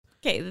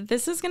Okay,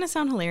 this is going to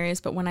sound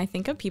hilarious, but when I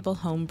think of people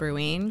home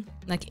brewing,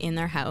 like in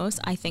their house,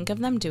 I think of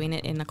them doing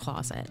it in a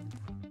closet.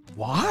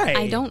 Why?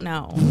 I don't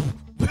know.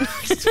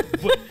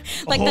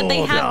 Like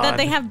that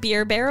they have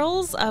beer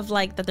barrels of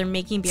like that they're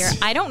making beer.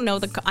 I don't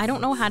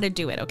know how to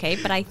do it, okay?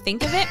 But I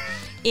think of it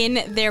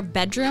in their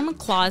bedroom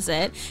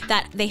closet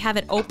that they have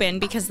it open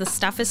because the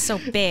stuff is so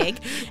big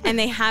and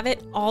they have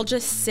it all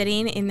just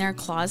sitting in their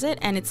closet,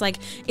 and it's like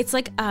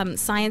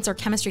science or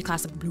chemistry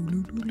class, like, glue,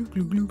 glue, glue,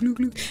 glue, glue, glue,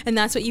 glue, and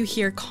that's what you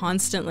hear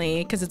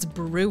constantly because it's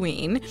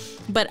brewing.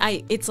 But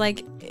it's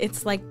like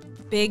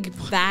big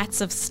vats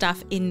of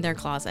stuff in their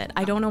closet.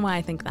 I don't know why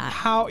I think that.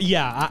 How?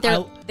 Yeah.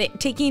 They're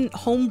taking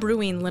home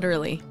brewing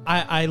literally.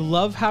 I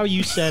love how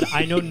you said,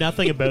 I know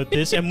nothing about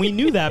this. And we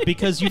knew that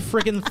because you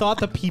friggin' thought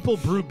that people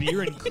brew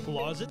beer in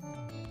closet.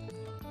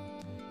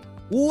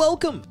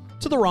 Welcome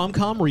to the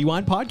Rom-Com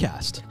Rewind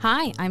podcast.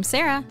 Hi, I'm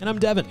Sarah. And I'm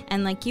Devin.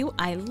 And like you,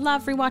 I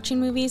love rewatching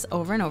movies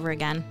over and over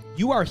again.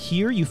 You are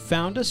here, you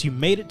found us, you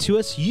made it to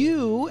us.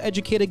 You,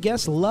 educated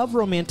guests, love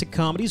romantic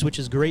comedies, which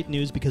is great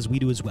news because we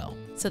do as well.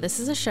 So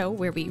this is a show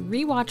where we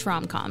rewatch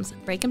rom-coms,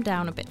 break them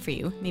down a bit for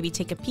you, maybe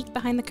take a peek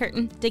behind the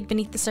curtain, dig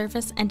beneath the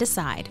surface, and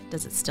decide,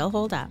 does it still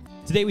hold up?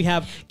 Today we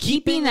have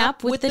Keeping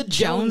Up with the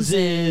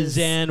Joneses.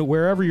 And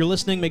wherever you're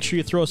listening, make sure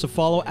you throw us a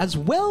follow. As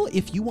well,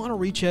 if you want to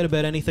reach out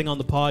about anything on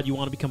the pod, you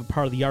want to become a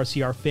part of the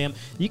RCR fam,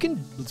 you can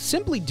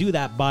simply do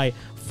that by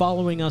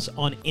following us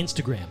on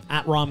Instagram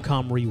at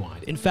Romcom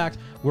Rewind. In fact,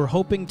 we're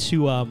hoping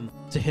to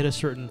hit a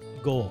certain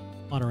goal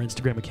on our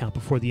Instagram account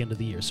before the end of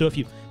the year. So if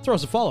you throw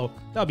us a follow,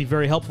 that would be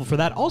very helpful for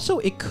that. Also,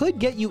 it could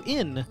get you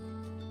in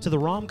to the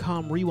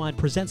Romcom Rewind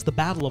presents the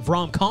Battle of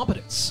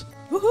Rom-Competence.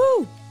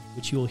 Woohoo!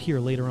 Which you will hear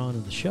later on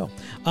in the show.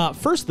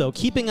 First, though,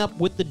 Keeping Up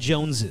with the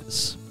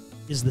Joneses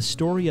is the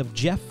story of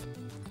Jeff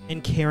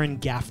and Karen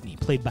Gaffney,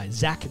 played by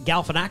Zach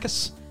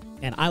Galifianakis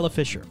and Isla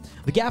Fisher.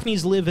 The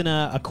Gaffneys live in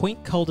a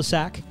quaint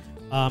cul-de-sac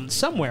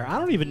somewhere. I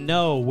don't even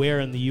know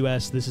where in the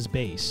U.S. this is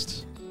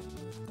based.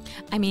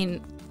 I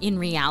mean, in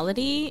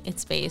reality,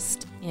 it's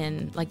based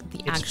in like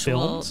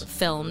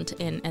filmed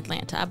in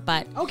Atlanta,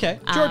 but okay,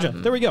 Georgia.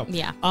 There we go.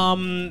 Yeah.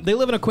 They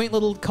live in a quaint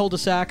little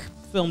cul-de-sac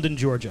filmed in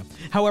Georgia.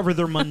 However,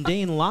 their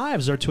mundane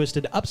lives are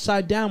twisted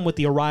upside down with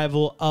the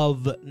arrival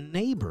of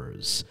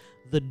neighbors,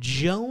 the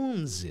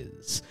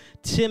Joneses,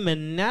 Tim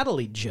and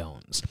Natalie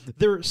Jones.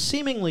 They're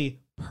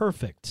seemingly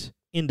perfect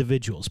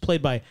individuals,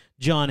 played by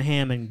John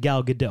Hamm and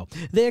Gal Gadot.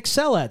 They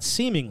excel at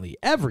seemingly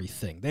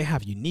everything. They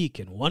have unique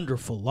and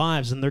wonderful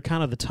lives, and they're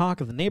kind of the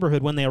talk of the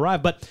neighborhood when they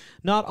arrive, but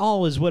not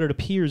all is what it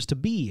appears to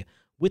be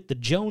with the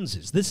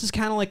Joneses. This is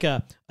kind of like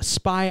a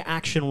spy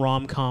action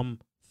rom-com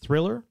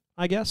thriller,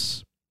 I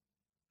guess.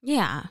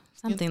 Yeah,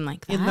 something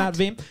like that. In that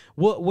vein.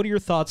 What are your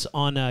thoughts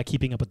on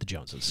Keeping Up with the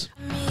Joneses?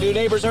 New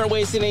neighbors aren't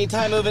wasting any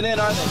time moving in,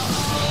 are they?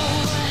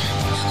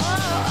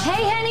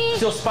 Hey, honey.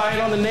 Still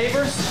spying on the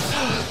neighbors?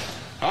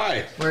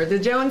 Hi. We're the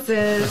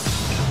Joneses.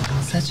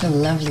 Such a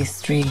lovely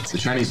street. The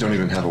Chinese don't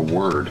even have a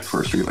word for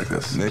a street like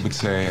this. They would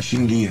say,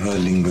 Xinli he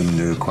lingun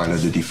de kuala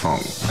de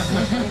difeng.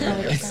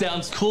 It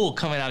sounds cool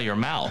coming out of your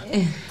mouth.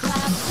 You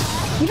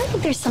don't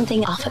think there's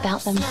something off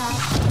about them?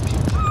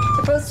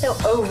 They're both so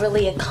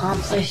overly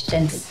accomplished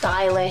and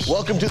stylish.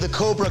 Welcome to the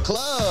Cobra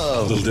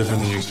Club. A little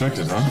different than you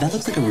expected, huh? That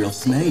looks like a real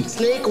snake.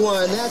 Snake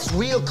one, that's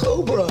real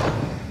Cobra.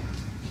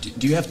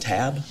 Do you have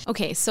Tab?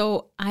 Okay,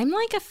 so I'm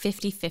like a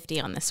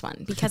 50-50 on this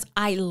one because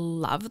I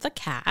love the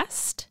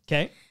cast.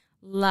 Okay.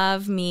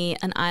 Love me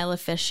an Isla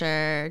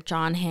Fisher,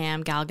 John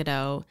Hamm, Gal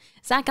Gadot,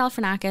 Zach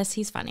Galifianakis,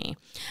 he's funny.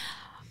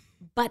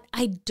 But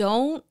I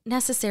don't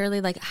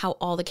necessarily like how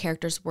all the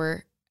characters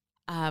were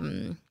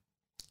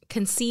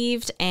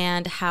conceived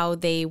and how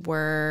they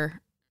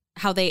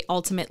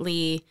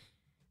ultimately,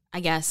 I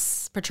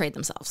guess, portrayed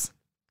themselves.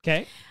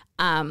 Okay.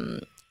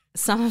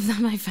 Some of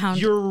them I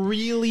found...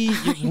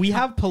 We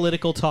have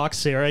political talk,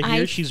 Sarah,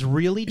 here. She's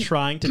really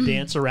trying to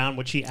dance around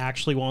what she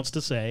actually wants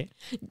to say.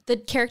 The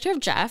character of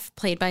Jeff,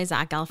 played by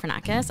Zach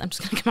Galifianakis, I'm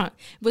just going to come out,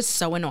 was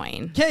so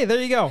annoying. Okay, there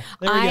you go.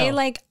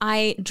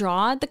 I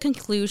draw the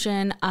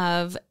conclusion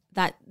of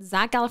that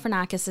Zach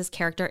Galifianakis'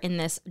 character in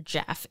this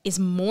Jeff is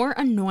more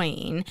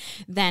annoying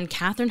than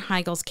Katherine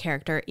Heigl's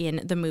character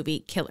in the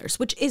movie Killers,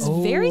 which is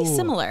very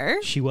similar.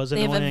 She was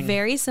annoying. They have a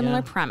very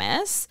similar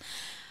premise.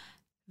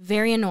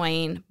 Very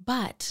annoying,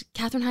 but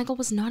Katherine Heigl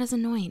was not as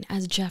annoying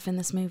as Jeff in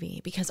this movie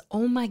because,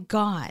 oh my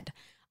God,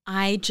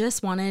 I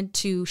just wanted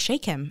to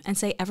shake him and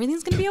say,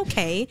 everything's going to be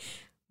okay.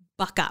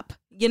 Buck up,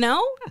 you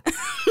know?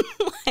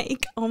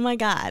 Like, oh my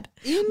God.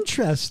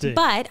 Interesting.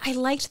 But I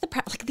liked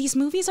like these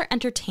movies are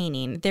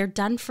entertaining. They're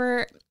done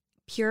for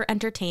pure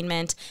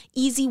entertainment,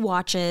 easy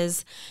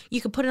watches. You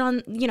could put it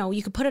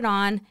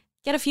on,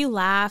 get a few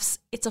laughs.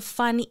 It's a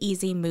fun,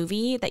 easy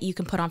movie that you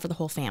can put on for the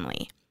whole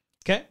family.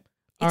 Okay.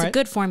 It's a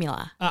good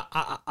formula.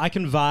 I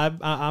can vibe.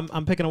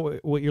 I'm picking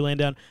up what you're laying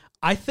down.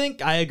 I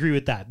think I agree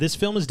with that. This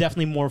film is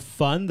definitely more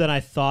fun than I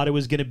thought it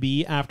was going to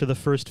be after the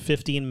first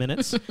 15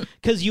 minutes.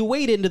 Because you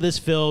wade into this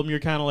film, you're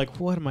kind of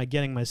like, what am I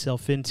getting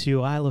myself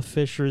into? Isla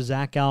Fisher,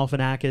 Zach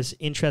Galifianakis,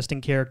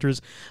 interesting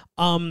characters.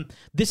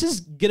 This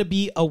is going to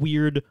be a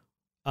weird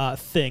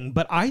thing,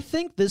 but I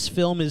think this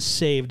film is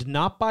saved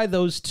not by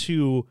those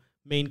two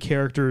main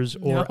characters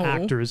or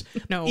actors.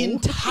 No.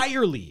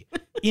 Entirely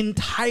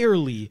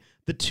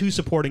the two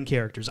supporting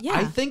characters. Yeah.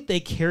 I think they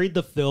carried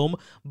the film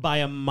by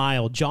a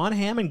mile. John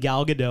Hamm and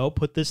Gal Gadot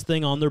put this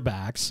thing on their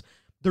backs.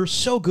 They're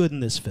so good in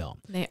this film.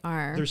 They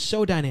are. They're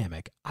so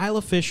dynamic.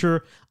 Isla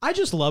Fisher, I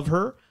just love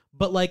her,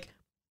 but like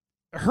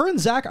her and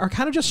Zach are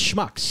kind of just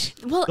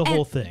schmucks. Well, the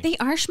whole thing. They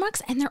are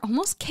schmucks, and they're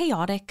almost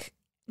chaotic,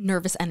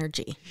 nervous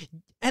energy.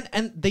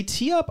 And they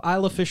tee up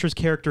Isla Fisher's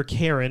character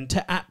Karen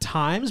to at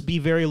times be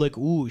very like,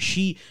 ooh,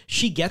 she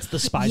gets the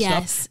spy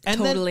stuff. And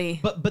totally.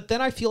 But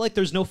then I feel like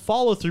there's no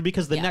follow through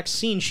because the next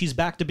scene she's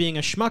back to being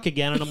a schmuck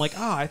again, and I'm like,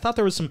 I thought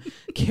there was some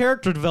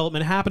character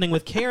development happening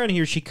with Karen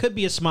here. She could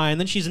be a spy, and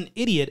then she's an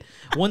idiot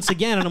once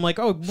again, and I'm like,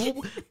 well,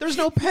 there's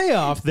no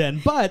payoff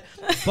then. But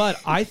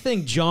I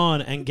think John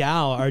and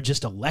Gal are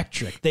just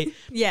electric.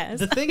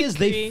 Yes. The thing is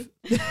they.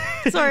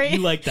 Sorry. You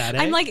like that,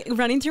 eh? I'm like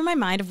running through my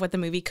mind of what the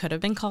movie could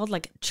have been called,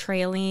 like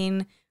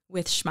Trailing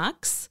with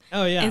Schmucks.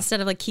 Oh, yeah.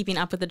 Instead of like Keeping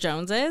Up with the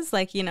Joneses,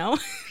 like, you know.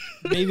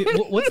 Maybe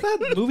what's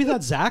that movie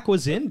that Zach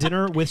was in?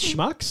 Dinner with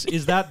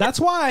Schmucks? That's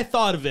why I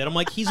thought of it. I'm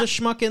like, he's a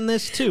schmuck in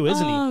this too,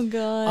 isn't he? Oh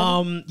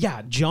god.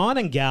 Yeah, John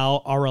and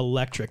Gal are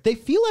electric. They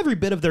feel every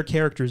bit of their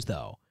characters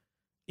though.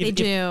 They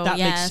do. If that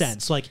makes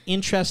sense. Like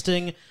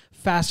interesting,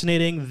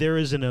 fascinating. There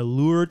is an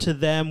allure to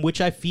them,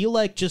 which I feel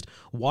like just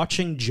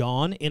watching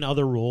John in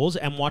other roles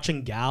and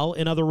watching Gal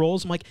in other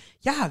roles, I'm like,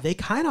 yeah, they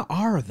kind of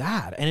are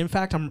that. And in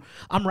fact,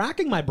 I'm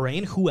racking my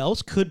brain. Who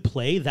else could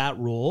play that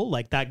role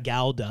like that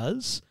Gal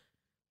does?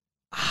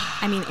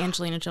 I mean,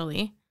 Angelina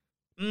Jolie.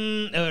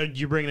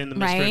 You're bringing in the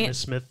Mr. and Miss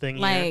Smith thing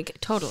here. Like,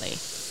 totally.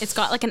 It's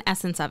got like an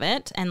essence of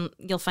it, and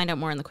you'll find out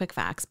more in the quick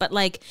facts. But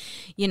like,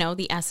 you know,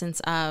 the essence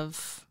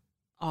of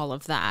all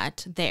of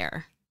that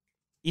there.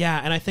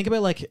 Yeah, and I think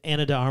about like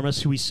Ana de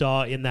Armas, who we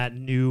saw in that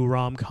new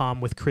rom-com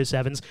with Chris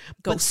Evans.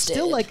 Ghosted. But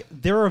still, like,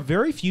 there are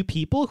very few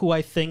people who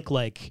I think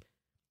like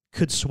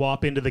could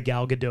swap into the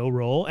Gal Gadot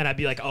role, and I'd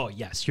be like, oh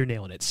yes, you're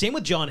nailing it. Same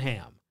with John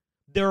Hamm.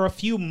 There are a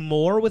few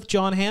more with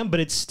John Hamm, but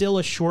it's still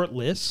a short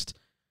list.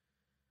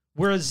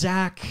 Whereas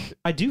Zach,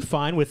 I do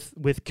find with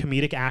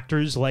comedic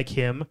actors like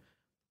him,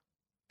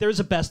 there's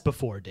a best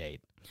before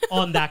date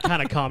on that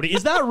kind of comedy.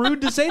 Is that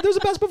rude to say? There's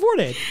a best before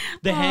date.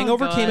 The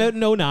Hangover came out in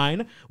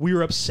 2009. We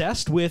were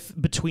obsessed with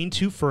Between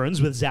Two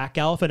Ferns with Zach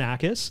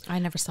Galifianakis. I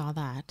never saw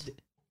that.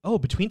 Oh,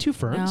 Between Two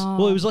Ferns? No.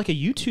 Well, it was like a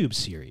YouTube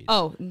series.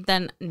 Oh,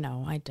 then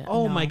no, I didn't.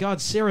 Oh my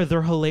God, Sarah,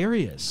 they're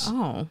hilarious.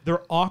 Oh.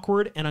 They're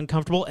awkward and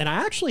uncomfortable, and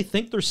I actually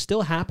think they're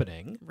still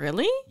happening.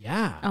 Really?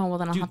 Yeah. Oh, well,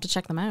 then I'll have to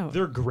check them out.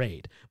 They're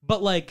great.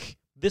 But like,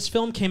 this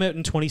film came out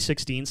in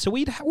 2016, so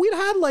we'd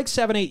had like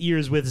 7-8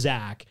 years with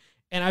Zach,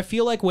 and I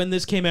feel like when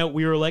this came out,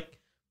 we were like,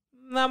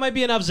 that might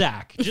be enough,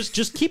 Zach.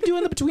 Just keep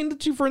doing the Between the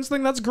Two Ferns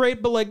thing. That's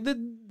great, but like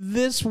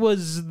this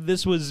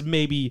was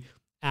maybe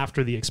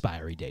after the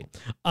expiry date.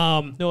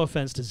 No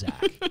offense to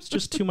Zach. It's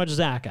just too much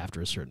Zach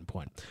after a certain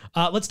point.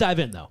 Let's dive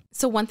in, though.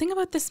 So one thing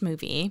about this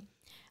movie,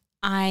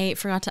 I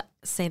forgot to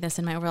say this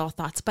in my overall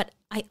thoughts, but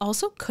I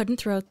also couldn't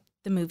throughout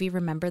the movie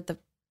remember the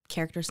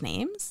characters'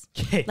 names.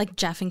 Okay. Like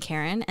Jeff and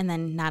Karen, and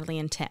then Natalie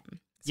and Tim.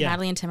 So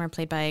Natalie and Tim are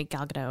played by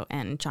Gal Gadot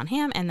and John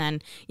Hamm, and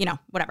then, you know,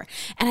 whatever.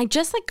 And I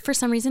just, like, for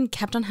some reason,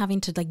 kept on having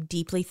to, like,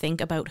 deeply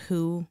think about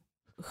who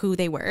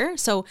they were.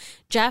 So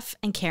Jeff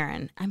and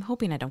Karen, I'm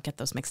hoping I don't get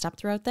those mixed up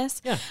throughout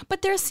this. Yeah.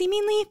 But they're a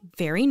seemingly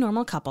very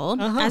normal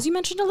couple. As you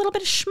mentioned, a little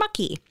bit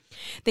schmucky.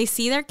 They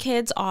see their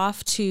kids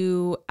off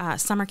to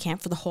summer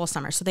camp for the whole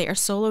summer. So they are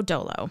solo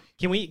dolo.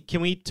 Can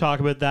we talk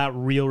about that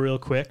real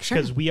quick?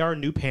 Because we are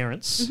new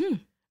parents. Mm-hmm.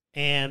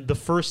 And the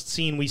first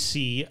scene we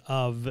see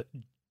of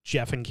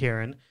Jeff and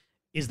Karen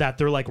is that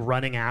they're like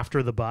running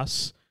after the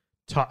bus.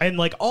 And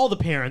like all the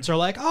parents are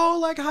like, oh,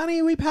 like,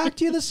 honey, we packed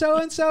you the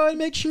so-and-so and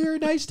make sure you're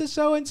nice to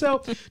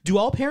so-and-so. Do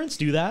all parents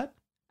do that?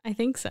 I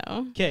think so.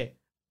 Okay.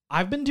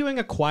 I've been doing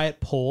a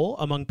quiet poll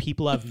among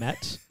people I've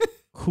met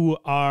who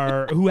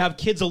have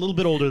kids a little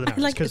bit older than ours.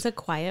 Like, it's a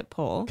quiet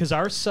poll. Because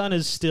our son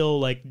is still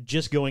like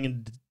just going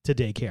into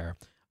daycare.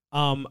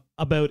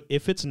 About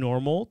if it's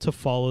normal to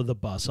follow the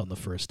bus on the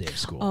first day of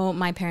school. Oh,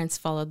 my parents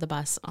followed the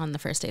bus on the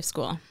first day of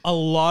school. A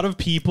lot of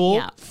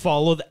people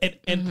follow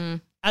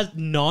and as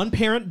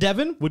non-parent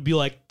Devin would be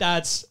like,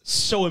 that's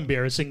so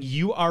embarrassing.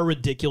 You are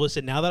ridiculous.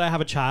 And now that I have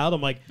a child,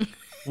 I'm like,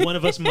 one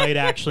of us might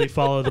actually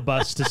follow the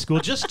bus to school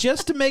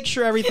just to make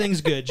sure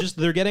everything's good. Just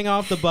they're getting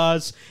off the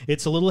bus.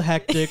 It's a little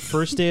hectic.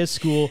 First day of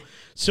school.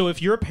 So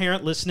if you're a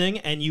parent listening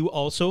and you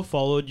also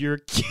followed your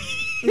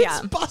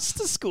kids' bus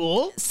to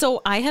school,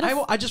 so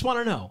I just want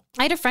to know.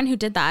 I had a friend who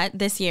did that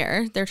this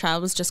year. Their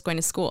child was just going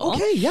to school.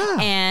 Okay, yeah.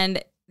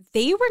 And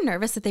they were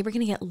nervous that they were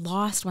going to get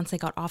lost once they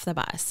got off the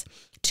bus.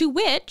 To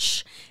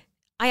which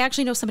I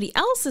actually know somebody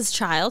else's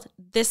child.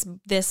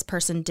 This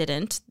person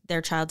didn't.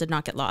 Their child did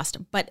not get lost.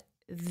 But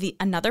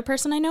another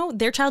person I know,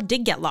 their child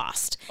did get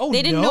lost. Oh,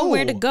 they didn't know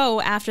where to go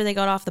after they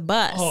got off the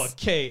bus.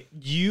 Okay,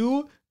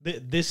 you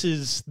This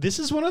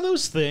is one of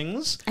those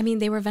things. I mean,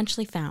 they were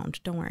eventually found.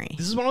 Don't worry.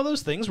 This is one of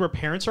those things where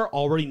parents are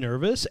already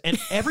nervous, and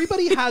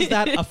everybody has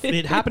that.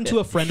 It happened to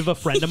a friend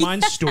of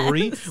mine's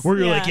story where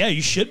you're like, yeah,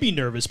 you should be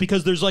nervous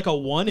because there's like a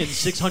 1 in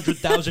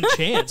 600,000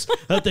 chance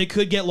that they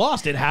could get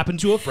lost. It happened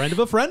to a friend of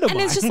mine.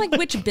 And it's just like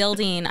which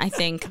building I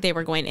think they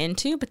were going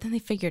into, but then they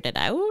figured it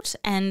out,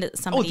 and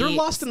somebody. Oh, they're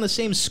lost in the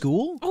same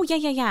school? Oh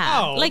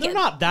yeah. Oh, like they're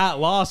not that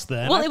lost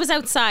then. Well, it was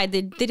outside.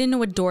 They didn't know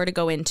what door to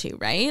go into,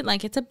 right?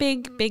 Like it's a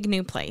big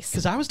new place.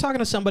 Because I was talking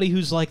to somebody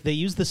who's like, they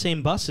use the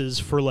same buses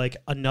for like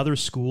another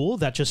school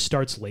that just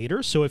starts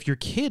later. So if your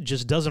kid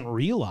just doesn't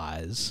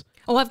realize.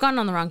 Oh, I've gotten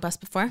on the wrong bus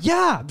before.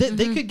 Yeah, they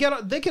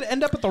could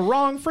end up at the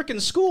wrong freaking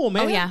school,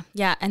 man. Oh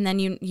yeah, and then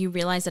you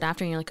realize it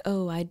after, and you're like,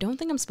 oh, I don't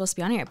think I'm supposed to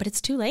be on here, but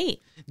it's too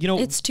late. You know,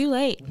 it's too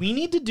late. We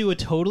need to do a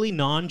totally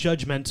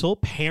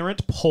non-judgmental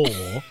parent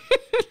poll.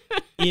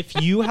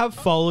 If you have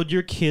followed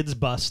your kid's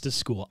bus to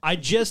school,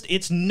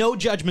 it's no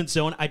judgment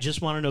zone. I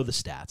just want to know the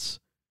stats.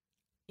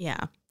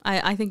 Yeah.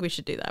 I think we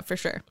should do that for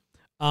sure.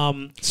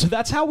 So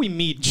that's how we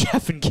meet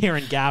Jeff and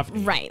Karen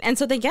Gaffney. Right. And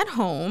so they get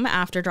home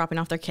after dropping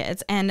off their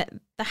kids, and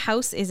the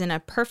house is in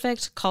a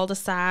perfect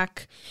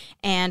cul-de-sac.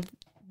 And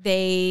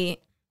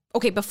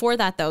before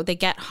that though, they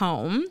get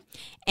home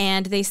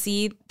and they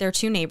see their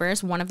two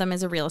neighbors. One of them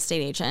is a real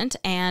estate agent,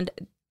 and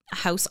a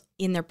house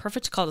in their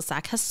perfect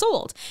cul-de-sac has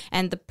sold.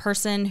 And the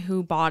person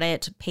who bought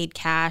it paid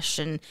cash,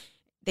 and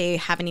they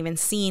haven't even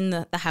seen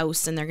the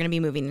house, and they're going to be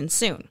moving in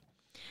soon.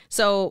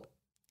 So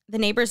the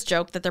neighbors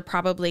joke that they're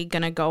probably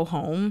going to go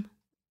home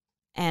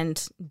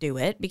and do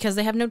it because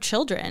they have no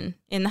children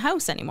in the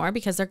house anymore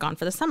because they're gone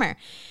for the summer.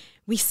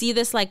 We see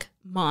this like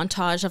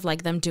montage of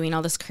like them doing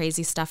all this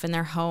crazy stuff in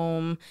their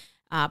home,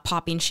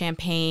 popping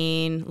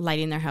champagne,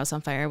 lighting their house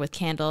on fire with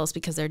candles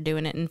because they're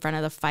doing it in front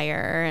of the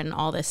fire and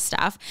all this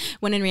stuff.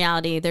 When in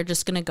reality, they're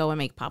just going to go and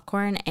make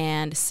popcorn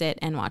and sit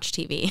and watch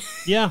TV.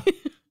 Yeah.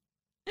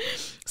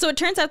 So it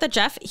turns out that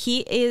Jeff,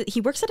 he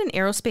works at an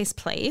aerospace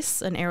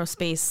place,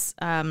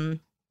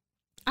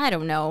 I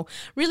don't know,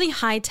 really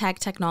high-tech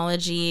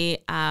technology.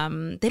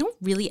 They don't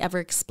really ever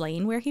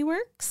explain where he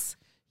works.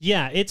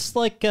 Yeah, it's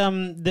like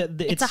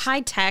it's a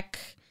high-tech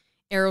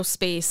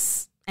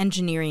aerospace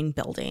engineering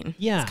building.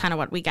 Yeah. That's kind of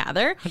what we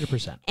gather.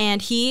 100%. And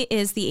he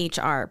is the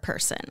HR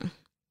person.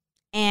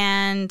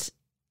 And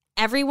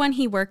everyone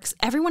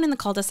in the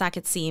cul-de-sac,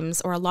 it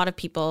seems, or a lot of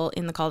people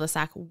in the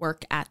cul-de-sac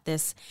work at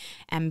this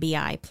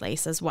MBI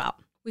place as well.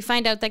 We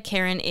find out that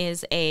Karen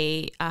is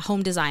a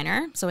home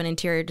designer, so an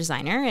interior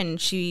designer,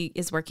 and she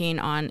is working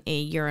on a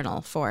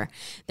urinal for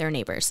their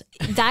neighbors.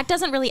 That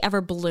doesn't really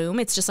ever bloom.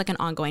 It's just like an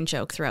ongoing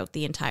joke throughout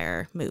the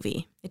entire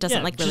movie. It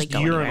doesn't really go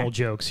urinal anywhere.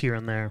 Jokes here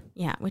and there.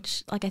 Yeah,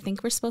 which like I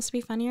think were supposed to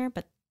be funnier,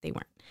 but they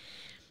weren't.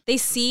 They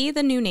see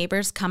the new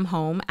neighbors come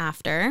home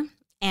after,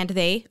 and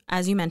they,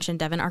 as you mentioned,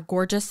 Devin, are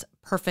gorgeous,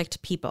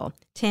 perfect people,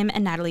 Tim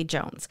and Natalie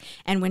Jones.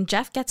 And when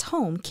Jeff gets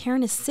home,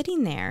 Karen is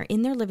sitting there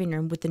in their living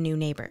room with the new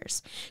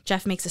neighbors.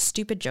 Jeff makes a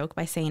stupid joke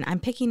by saying, I'm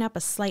picking up a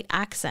slight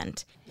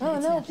accent. Oh,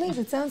 no, please.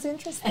 It sounds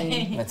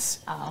interesting.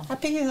 I'm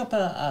picking up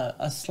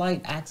a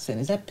slight accent.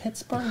 Is that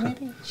Pittsburgh,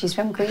 maybe? She's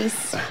from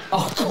Greece.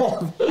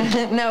 Oh,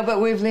 No, but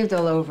we've lived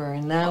all over,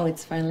 and now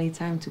it's finally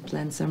time to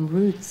plant some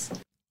roots.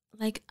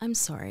 Like, I'm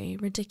sorry,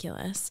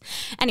 ridiculous.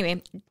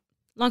 Anyway,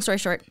 long story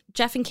short,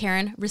 Jeff and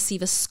Karen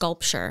receive a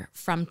sculpture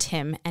from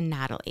Tim and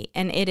Natalie,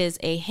 and it is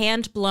a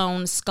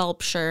hand-blown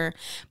sculpture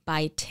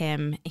by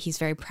Tim. He's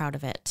very proud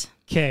of it.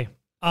 Okay,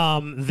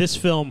 this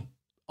film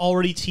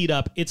already teed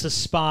up. It's a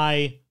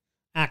spy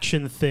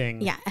action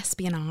thing. Yeah,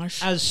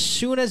 espionage. As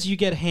soon as you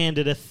get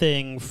handed a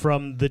thing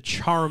from the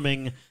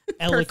charming,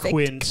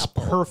 eloquent,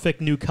 perfect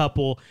new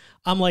couple,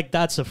 I'm like,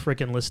 that's a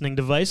freaking listening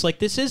device. Like,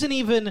 this isn't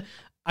even...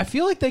 I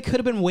feel like they could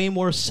have been way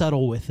more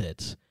subtle with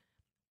it.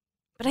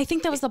 But I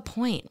think that was the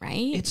point,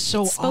 right? It's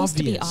so supposed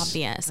to be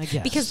obvious, obvious, I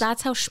guess. because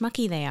that's how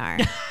schmucky they are.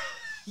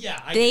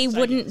 Yeah, They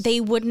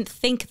wouldn't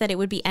think that it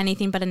would be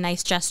anything but a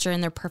nice gesture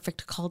in their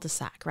perfect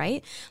cul-de-sac,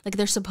 right? Like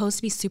they're supposed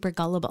to be super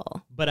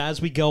gullible. But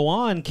as we go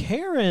on,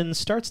 Karen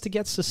starts to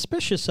get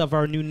suspicious of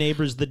our new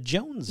neighbors, the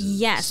Joneses.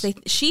 Yes,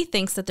 she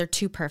thinks that they're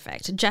too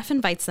perfect. Jeff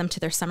invites them to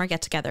their summer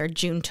get-together,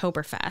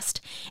 June-toberfest,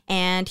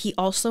 and he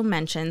also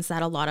mentions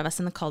that a lot of us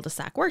in the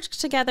cul-de-sac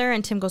worked together,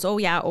 and Tim goes, oh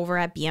yeah, over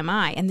at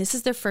BMI, and this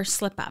is their first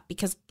slip-up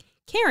because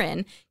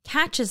Karen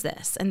catches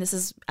this, and this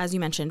is, as you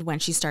mentioned, when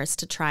she starts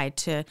to try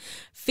to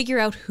figure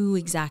out who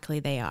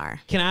exactly they are.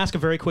 Can I ask a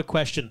very quick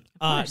question?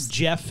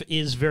 Jeff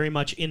is very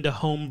much into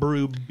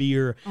homebrew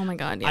beer. Oh my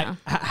God, yeah.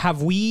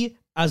 Have we,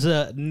 as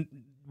a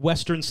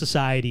Western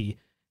society,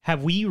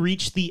 have we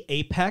reached the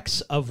apex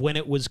of when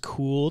it was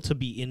cool to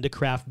be into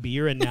craft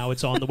beer and now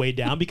it's on the way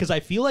down? Because I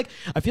feel like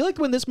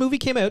when this movie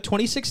came out,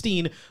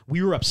 2016,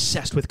 we were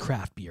obsessed with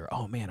craft beer.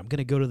 Oh man, I'm going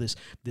to go to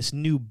this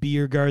new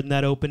beer garden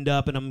that opened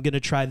up and I'm going to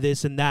try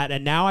this and that.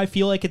 And now I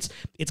feel like it's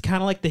kind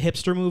of like the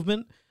hipster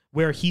movement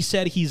where he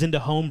said he's into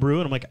homebrew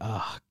and I'm like,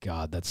 oh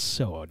God, that's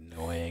so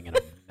annoying and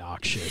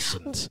obnoxious.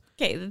 And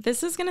okay,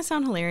 this is going to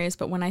sound hilarious,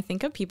 but when I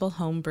think of people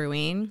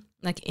homebrewing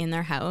like in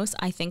their house,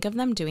 I think of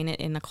them doing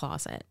it in the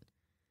closet.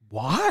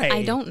 Why?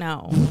 I don't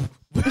know.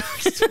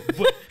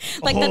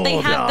 Like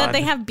that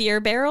they have beer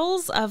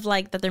barrels of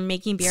like that they're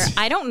making beer.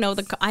 I don't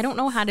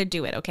know how to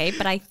do it, okay?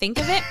 But I think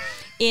of it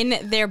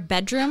in their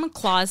bedroom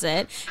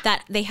closet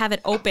that they have it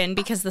open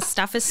because the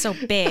stuff is so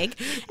big,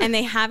 and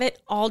they have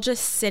it all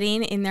just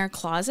sitting in their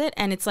closet,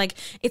 and it's like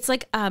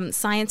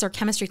science or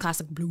chemistry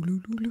class, like glue, glue,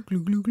 glue,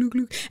 glue, glue, glue,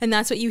 glue, and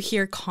that's what you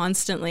hear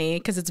constantly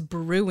because it's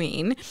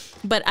brewing.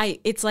 But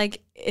it's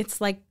like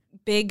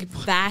big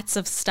vats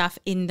of stuff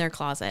in their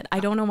closet. I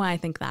don't know why I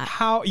think that.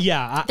 How?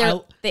 Yeah. They're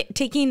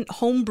taking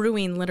home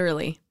brewing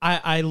literally.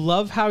 I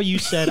love how you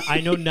said, I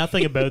know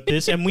nothing about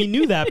this. And we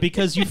knew that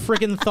because you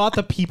friggin' thought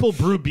that people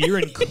brew beer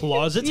in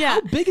closets. Yeah.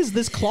 How big is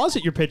this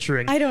closet you're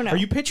picturing? I don't know. Are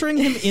you picturing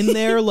him in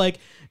there like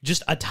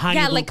just a tiny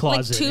little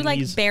closet? Yeah,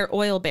 like two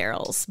oil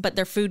barrels, but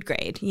they're food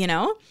grade, you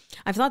know?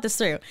 I've thought this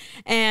through.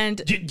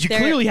 And you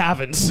clearly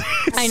haven't.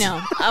 I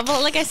know.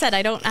 Well, like I said,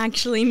 I don't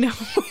actually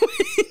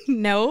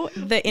know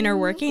the inner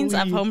workings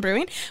of home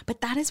brewing,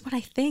 but that is what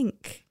I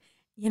think.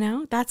 You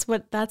know, that's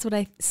what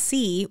I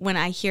see when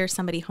I hear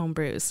somebody home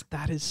brews.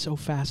 That is so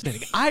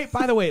fascinating. I,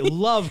 by the way,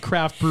 love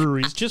craft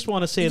breweries. Just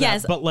want to say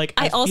yes, that. But like,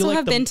 I also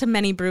have been to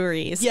many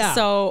breweries. Yeah.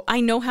 So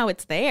I know how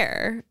it's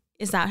there.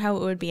 Is that how it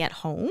would be at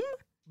home?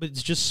 But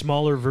it's just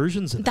smaller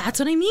versions of that. That's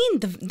what I mean.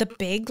 The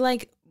big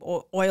like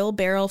oil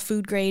barrel,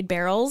 food grade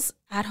barrels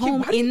at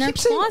home in their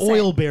closet.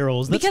 Oil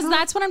barrels.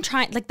 That's what I'm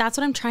trying. Like that's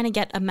what I'm trying to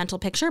get a mental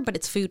picture. But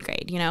it's food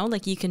grade. You know,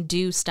 like you can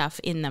do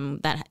stuff in them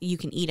that you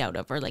can eat out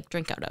of or like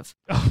drink out of.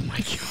 Oh my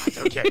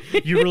god. Okay,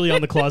 you're really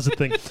on the closet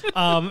thing.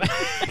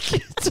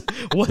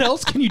 What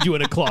else can you do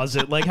in a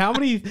closet? Like how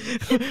many?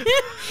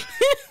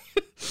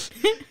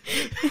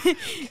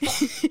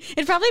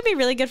 It'd probably be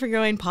really good for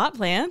growing pot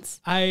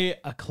plants. A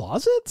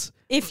closet?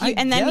 If you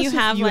then you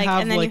have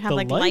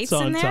lights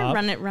in there, top.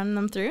 run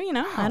them through, you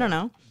know? Wow. I don't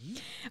know.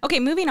 Okay,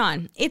 moving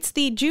on. It's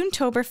the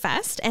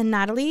Junetoberfest, and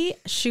Natalie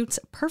shoots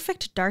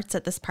perfect darts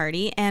at this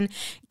party, and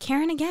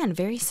Karen again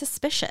very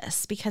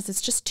suspicious because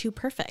it's just too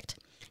perfect.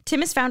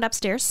 Tim is found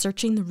upstairs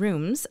searching the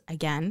rooms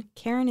again.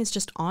 Karen is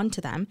just on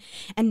to them,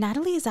 and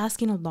Natalie is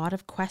asking a lot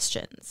of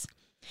questions.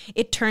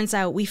 It turns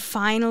out we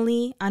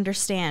finally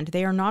understand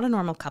they are not a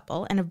normal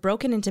couple and have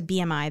broken into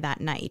BMI that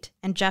night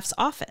and Jeff's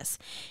office.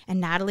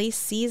 And Natalie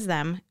sees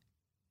them.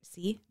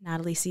 See?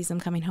 Natalie sees them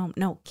coming home.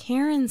 No,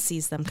 Karen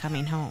sees them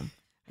coming home.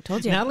 I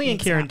told you. Natalie and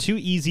Karen, two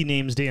easy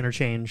names to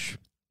interchange.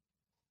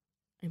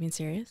 Are you being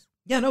serious?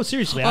 Yeah, no,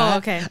 seriously.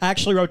 Okay. I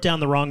actually wrote down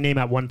the wrong name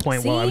at one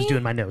point while I was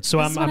doing my notes, so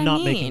I'm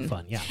not making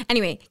fun. Yeah.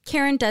 Anyway,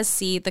 Karen does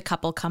see the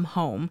couple come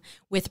home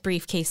with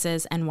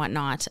briefcases and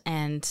whatnot,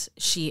 and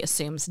she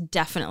assumes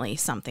definitely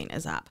something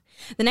is up.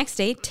 The next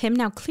day, Tim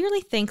now clearly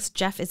thinks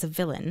Jeff is a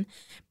villain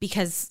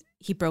because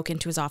he broke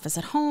into his office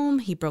at home,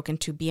 he broke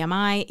into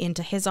BMI,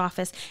 into his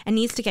office, and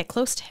needs to get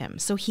close to him.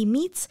 So he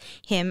meets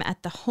him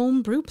at the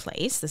home brew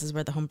place. This is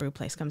where the home brew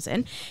place comes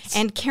in.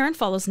 And Karen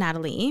follows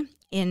Natalie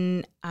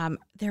in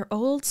their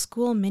old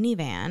school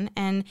minivan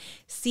and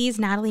sees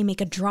Natalie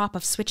make a drop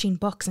of switching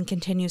books and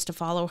continues to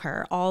follow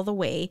her all the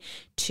way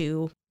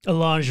to a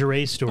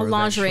lingerie store.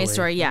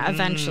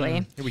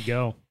 Eventually. Here we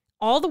go.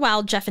 All the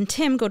while, Jeff and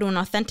Tim go to an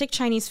authentic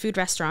Chinese food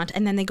restaurant,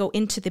 and then they go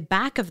into the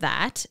back of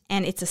that,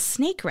 and it's a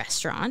snake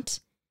restaurant.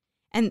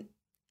 And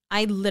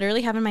I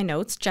literally have in my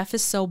notes, Jeff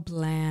is so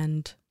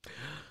bland.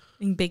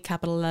 In big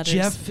capital letters.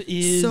 Jeff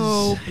is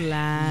so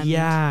bland.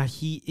 Yeah,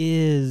 he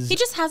is. He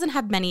just hasn't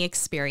had many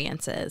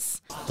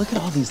experiences. Look at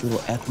all these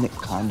little ethnic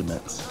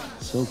condiments.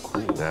 So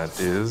cool. That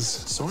is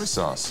soy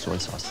sauce. Soy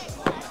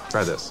sauce.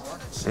 Try this.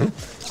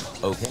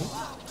 Okay.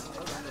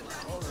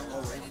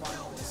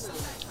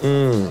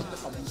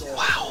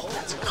 Wow,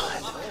 that's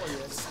good.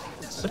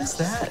 What is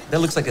that?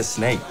 That looks like a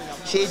snake.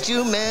 Shit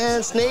you,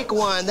 man. Snake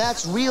wine.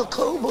 That's real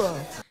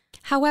cobra.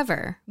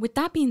 However, with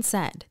that being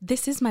said,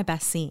 this is my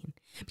best scene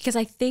because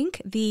I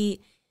think the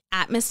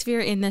atmosphere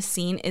in this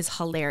scene is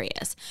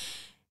hilarious.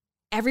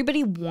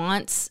 Everybody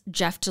wants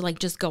Jeff to like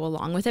just go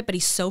along with it, but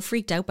he's so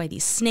freaked out by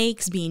these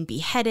snakes being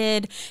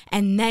beheaded.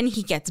 And then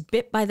he gets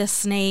bit by the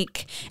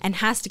snake and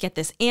has to get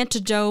this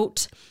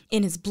antidote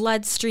in his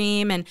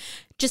bloodstream. And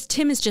just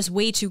Tim is just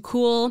way too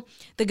cool.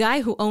 The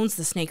guy who owns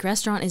the snake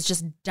restaurant is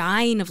just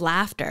dying of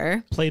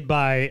laughter. Played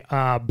by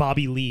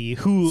Bobby Lee,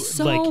 who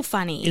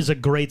funny. Is a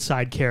great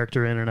side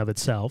character in and of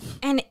itself.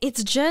 And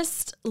it's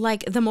just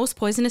like the most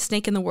poisonous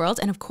snake in the world.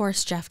 And of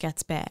course, Jeff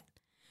gets bit.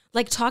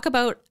 Like, talk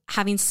about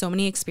having so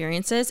many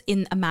experiences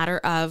in a matter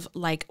of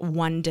like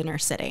one dinner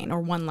sitting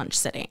or one lunch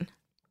sitting.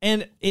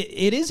 And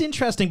it is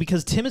interesting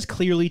because Tim is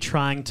clearly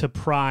trying to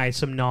pry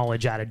some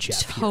knowledge out of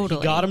Jeff.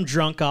 Totally. He got him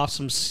drunk off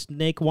some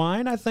snake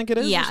wine, I think it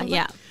is.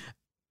 Yeah.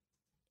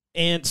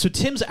 And so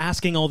Tim's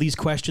asking all these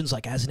questions,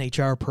 like, as an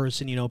HR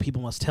person, you know,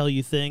 people must tell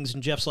you things.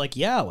 And Jeff's like,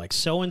 yeah, like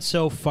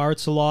so-and-so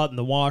farts a lot in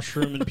the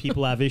washroom and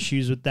people have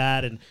issues with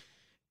that. And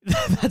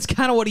that's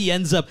kind of what he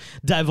ends up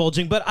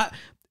divulging. But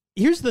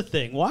here's the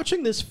thing.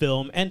 Watching this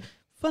film, and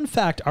fun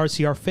fact,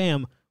 RCR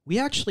fam, we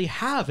actually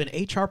have an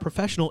HR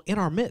professional in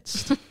our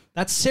midst.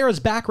 That's Sarah's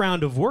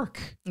background of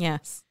work.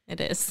 Yes, it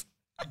is.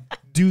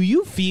 Do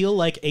you feel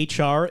like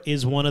HR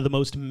is one of the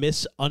most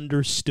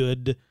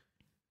misunderstood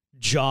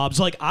jobs?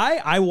 Like,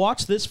 I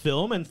watch this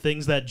film and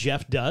things that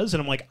Jeff does,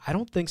 and I'm like, I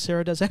don't think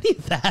Sarah does any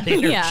of that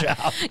in her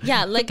job.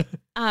 Yeah, like,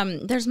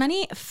 there's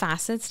many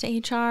facets to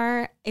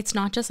HR. It's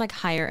not just like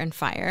hire and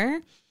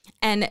fire.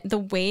 And the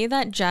way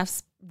that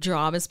Jeff's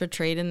job is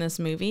portrayed in this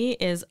movie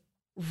is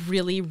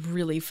really,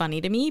 really funny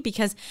to me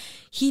because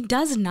he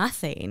does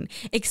nothing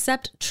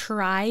except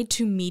try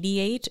to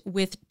mediate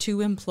with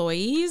two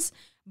employees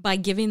by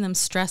giving them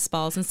stress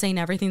balls and saying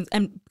everything's,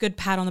 and good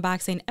pat on the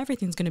back saying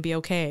everything's going to be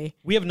okay.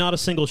 We have not a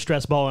single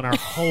stress ball in our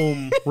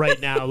home right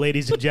now,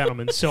 ladies and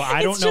gentlemen. So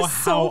I don't know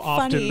how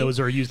often those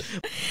are used.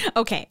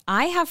 Okay,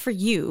 I have for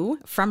you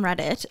from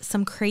Reddit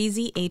some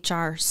crazy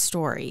HR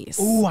stories.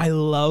 Oh, I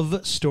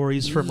love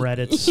stories from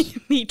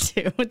Reddit. Me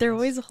too. They're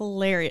always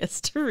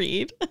hilarious to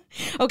read.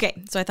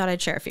 Okay, so I thought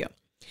I'd share a few.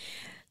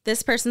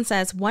 This person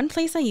says, one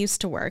place I used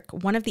to work,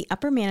 one of the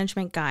upper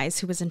management guys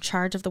who was in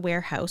charge of the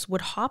warehouse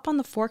would hop on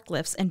the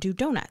forklifts and do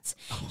donuts.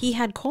 He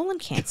had colon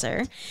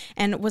cancer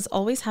and was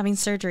always having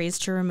surgeries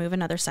to remove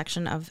another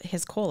section of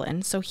his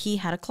colon, so he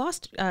had a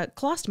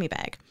colostomy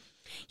bag.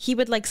 He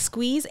would like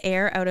squeeze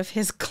air out of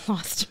his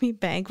colostomy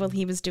bag while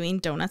he was doing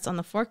donuts on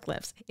the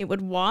forklifts. It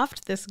would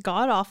waft this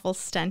god-awful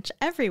stench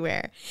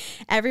everywhere.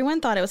 Everyone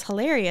thought it was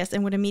hilarious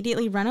and would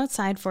immediately run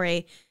outside for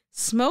a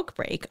smoke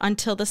break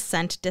until the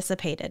scent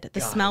dissipated. The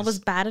smell was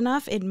bad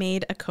enough it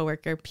made a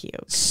coworker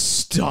puke.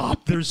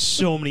 Stop. There's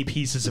so many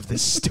pieces of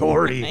this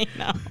story. I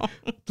know.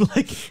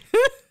 Like,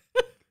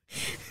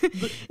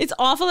 it's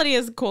awful that he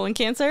has colon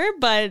cancer,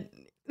 but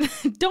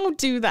don't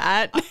do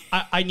that.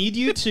 I need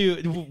you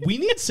to, we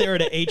need Sarah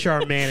to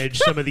HR manage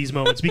some of these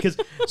moments because,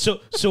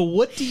 so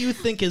what do you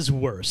think is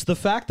worse? The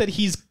fact that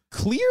he's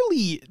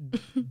clearly,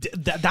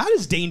 that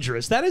is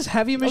dangerous. That is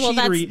heavy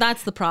machinery. Well,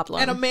 that's the problem.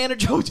 And a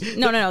manager.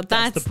 No.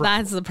 That's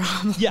the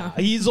problem. Yeah,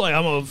 he's like,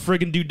 I'm gonna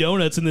friggin' do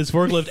donuts in this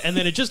forklift, and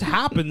then it just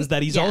happens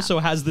that he's also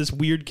has this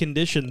weird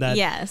condition that.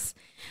 Yes,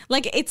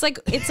 like it's like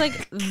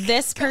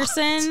this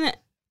person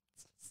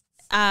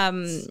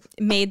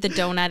made the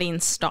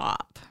donutting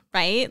stop.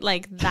 Right?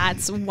 Like,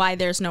 that's why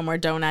there's no more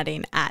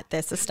donutting at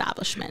this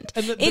establishment.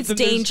 It's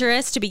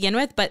dangerous to begin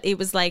with, but it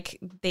was like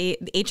the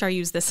HR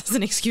used this as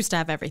an excuse to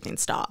have everything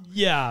stop.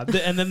 Yeah.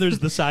 And then there's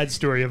the side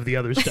story of the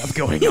other stuff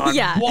going on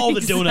while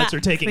the donuts are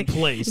taking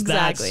place.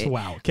 Exactly. That's,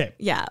 wow. Okay.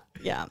 Yeah.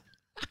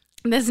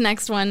 This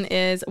next one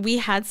is we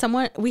had some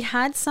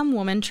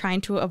woman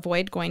trying to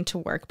avoid going to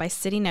work by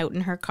sitting out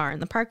in her car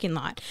in the parking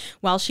lot.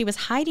 While she was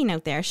hiding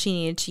out there, she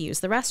needed to use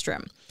the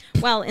restroom.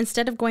 Well,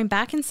 instead of going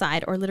back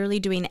inside or literally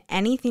doing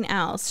anything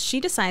else, she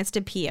decides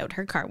to pee out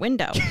her car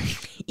window.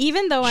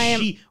 Even though I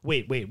am...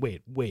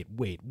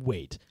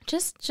 Wait.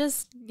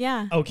 Just,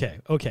 yeah.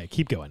 Okay,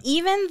 keep going.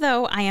 Even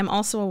though I am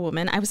also a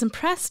woman, I was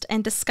impressed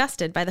and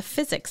disgusted by the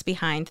physics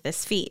behind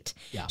this feat.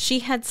 Yeah. She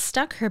had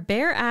stuck her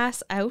bare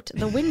ass out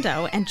the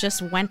window and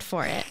just went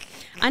for it.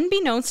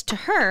 Unbeknownst to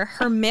her,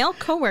 her male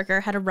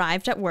coworker had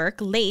arrived at work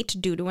late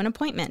due to an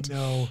appointment.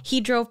 No. He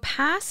drove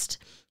past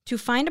to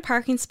find a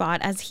parking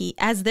spot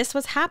as this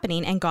was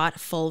happening and got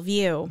full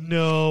view.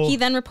 No. He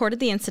then reported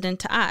the incident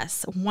to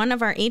us. One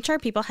of our HR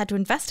people had to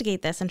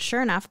investigate this, and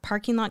sure enough,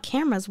 parking lot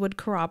cameras would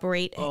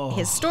corroborate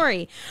his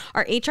story.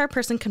 Our HR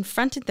person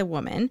confronted the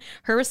woman.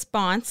 Her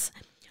response,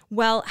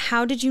 well,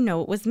 how did you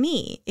know it was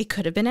me? It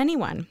could have been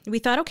anyone. We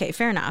thought, okay,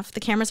 fair enough. The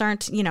cameras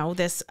aren't,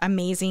 this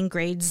amazing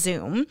grade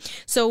zoom.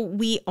 So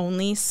we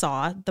only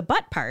saw the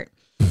butt part.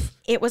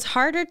 It was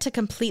harder to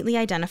completely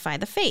identify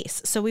the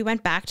face, so we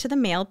went back to the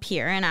male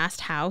peer and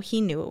asked how he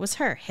knew it was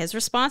her. His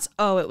response,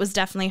 it was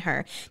definitely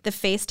her. The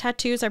face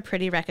tattoos are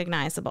pretty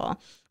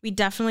recognizable. We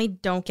definitely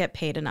don't get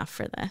paid enough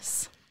for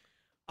this.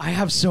 I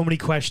have so many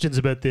questions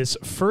about this.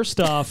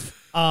 First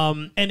off,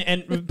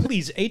 and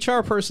please,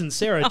 HR person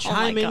Sarah,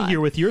 chime in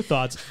here with your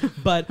thoughts.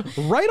 But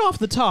right off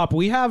the top,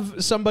 we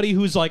have somebody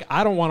who's like,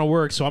 I don't want to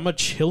work, so I'm going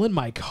to chill in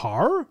my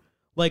car?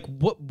 Like,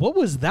 what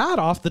was that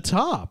off the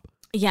top?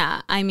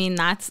 Yeah, I mean,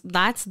 that's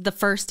the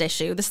first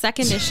issue. The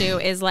second issue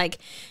is like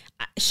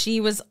she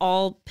was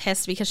all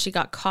pissed because she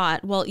got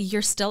caught. Well,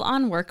 you're still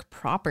on work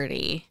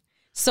property.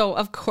 So,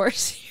 of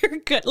course, you're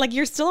good. Like,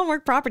 you're still on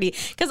work property.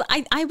 Because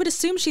I would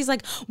assume she's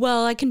like,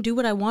 well, I can do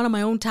what I want on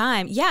my own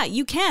time. Yeah,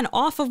 you can,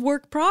 off of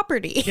work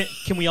property.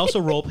 Can we also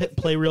role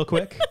play real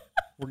quick?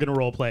 We're going to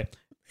role play.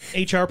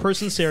 HR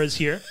person Sarah's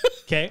here.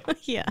 Okay?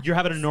 Yeah. You're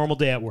having a normal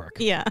day at work.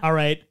 Yeah. All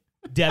right.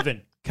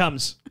 Devin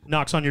comes,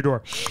 knocks on your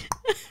door.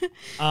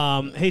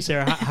 Hey,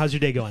 Sarah, how's your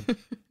day going?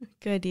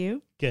 Good,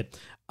 you? Good.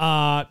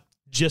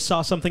 Just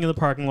saw something in the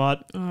parking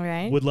lot. All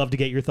right. Would love to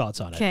get your thoughts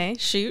on it. Okay,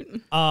 shoot.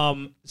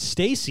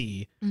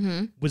 Stacy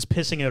was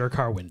pissing out her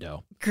car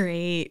window.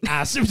 Great.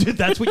 That's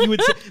what you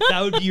would say.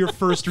 That would be your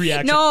first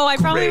reaction. No, I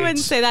probably Great. wouldn't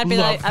say that. But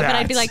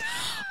I'd be like,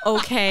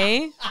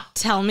 okay,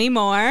 tell me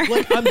more.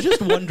 Like, I'm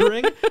just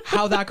wondering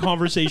how that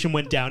conversation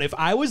went down. If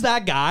I was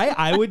that guy,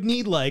 I would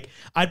need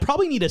I'd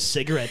probably need a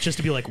cigarette just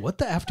to be like, what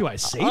the F do I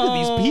say to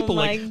these people?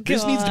 Like,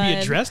 this needs to be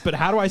addressed, but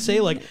how do I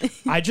say, like,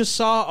 I just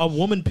saw a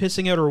woman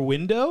pissing out her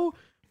window?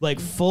 Like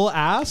full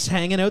ass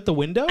hanging out the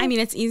window? I mean,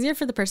 it's easier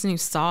for the person who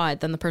saw it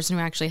than the person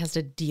who actually has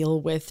to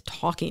deal with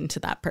talking to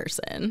that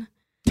person.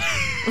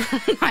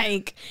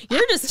 Like,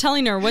 you're just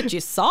telling her what you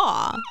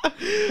saw.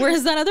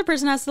 Whereas that other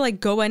person has to like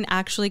go and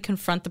actually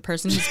confront the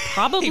person who's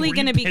probably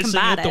going to be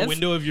combative. Out the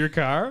window of your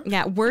car?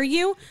 Yeah. Were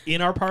you?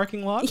 In our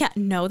parking lot? Yeah.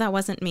 No, that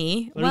wasn't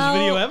me. There's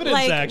video evidence,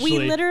 like, actually.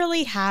 We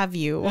literally have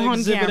you on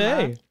Exhibit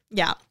camera. A.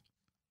 Yeah.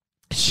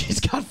 She's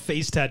got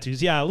face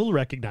tattoos. Yeah, a little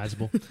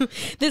recognizable.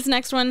 This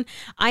next one,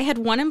 I had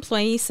one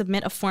employee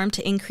submit a form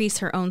to increase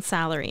her own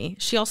salary.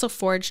 She also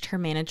forged her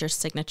manager's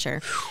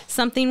signature.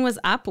 Something was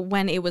up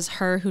when it was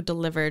her who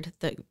delivered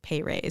the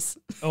pay raise.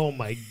 Oh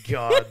my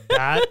God.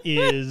 That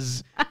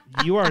is,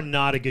 you are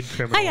not a good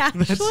criminal. I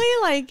actually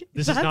like,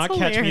 this is not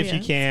hilarious. Catch Me If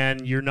You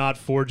Can. You're not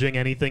forging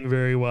anything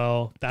very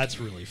well. That's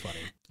really funny.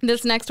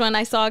 This next one,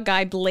 I saw a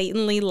guy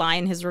blatantly lie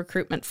in his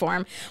recruitment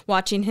form,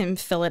 watching him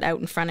fill it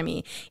out in front of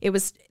me.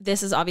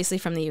 This is obviously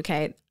from the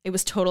UK. It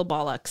was total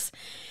bollocks.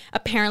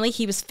 Apparently,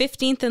 he was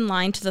 15th in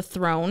line to the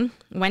throne,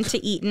 went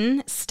to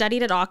Eton,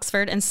 studied at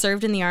Oxford, and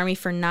served in the army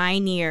for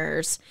 9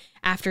 years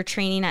after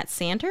training at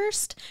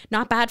Sandhurst.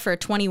 Not bad for a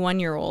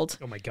 21-year-old.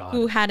 Oh my God.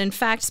 Who had, in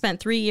fact, spent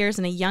 3 years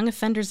in a young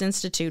offenders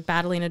institute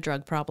battling a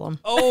drug problem.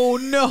 Oh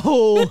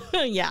no.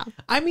 Yeah.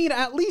 I mean,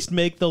 at least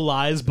make the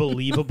lies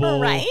believable.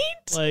 Right?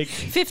 Like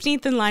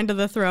 15th in line to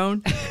the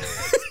throne.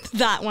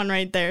 That one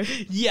right there.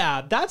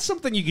 Yeah, that's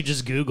something you could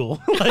just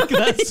Google. Like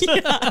that's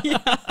yeah.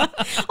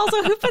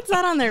 Also, who puts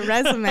that on their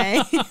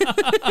resume?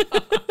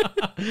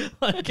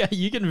 like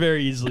you can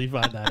very easily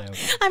find that out.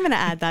 I'm going to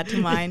add that to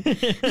mine.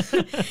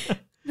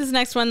 This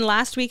next one,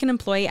 last week an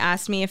employee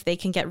asked me if they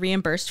can get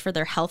reimbursed for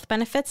their health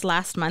benefits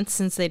last month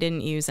since they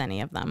didn't use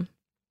any of them.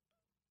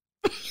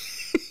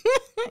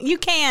 You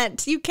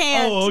can't.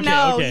 Oh, okay,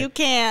 no, okay. you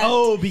can't.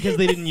 Oh, because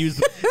they didn't use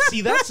them.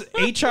 See, that's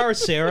HR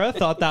Sarah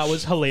thought that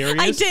was hilarious.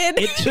 I did.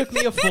 It took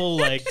me a full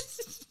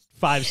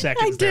 5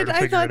 seconds. I did.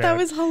 I thought that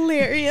was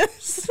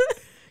hilarious.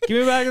 Give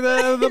me back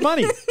the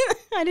money.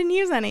 I didn't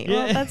use any.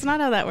 Yeah. Well, that's not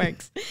how that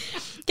works.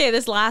 Okay,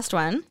 this last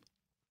one.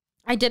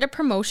 I did a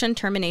promotion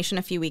termination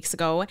a few weeks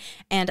ago,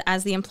 and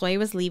as the employee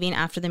was leaving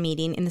after the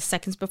meeting, in the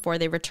seconds before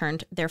they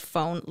returned their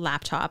phone,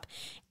 laptop,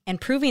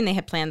 and proving they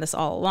had planned this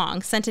all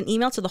along, sent an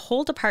email to the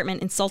whole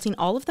department insulting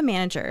all of the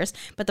managers.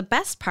 But the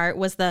best part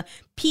was the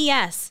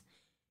P.S.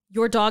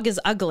 Your dog is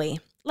ugly.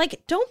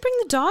 Like, don't bring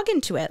the dog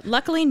into it.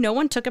 Luckily, no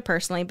one took it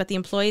personally, but the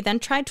employee then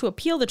tried to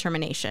appeal the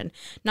termination.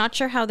 Not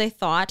sure how they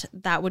thought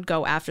that would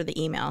go after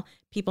the email.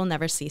 People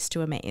never cease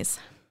to amaze.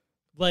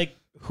 Like,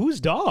 whose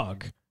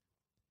dog?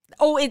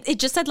 Oh, it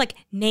just said, like,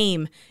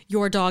 name,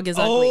 your dog is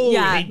ugly. Oh,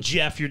 Yeah. hey,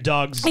 Jeff, your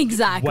dog's...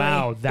 Exactly.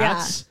 Wow,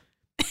 that's...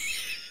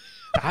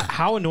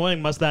 How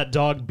annoying must that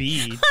dog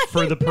be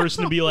for the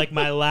person to be like,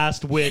 my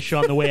last wish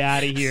on the way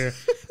out of here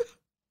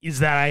is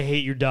that I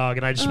hate your dog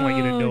and I just want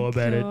you to know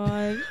about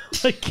it.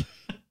 Like,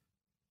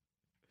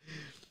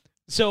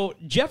 so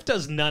Jeff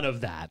does none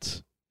of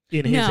that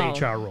in his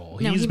HR role.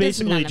 No, He's he does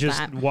basically none of just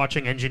that.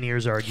 watching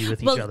engineers argue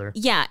with each other.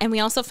 Yeah, and we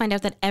also find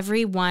out that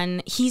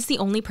he's the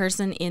only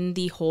person in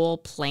the whole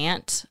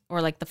plant or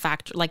like the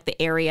factory, like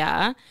the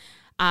area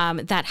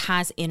that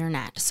has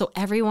internet. So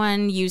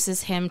everyone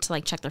uses him to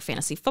like check their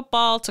fantasy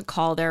football, to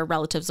call their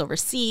relatives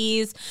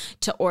overseas,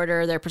 to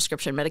order their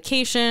prescription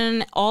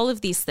medication, all of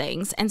these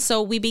things. And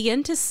so we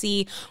begin to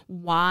see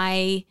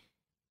why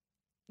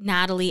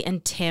Natalie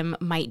and Tim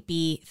might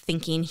be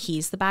thinking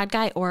he's the bad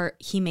guy, or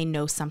he may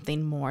know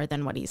something more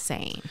than what he's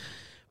saying.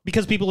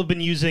 Because people have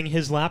been using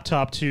his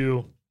laptop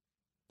to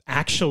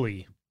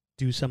actually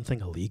do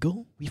something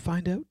illegal, we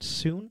find out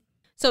soon.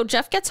 So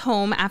Jeff gets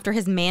home after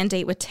his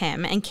mandate with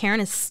Tim, and Karen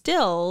is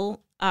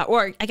still,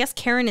 or I guess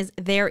Karen is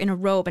there in a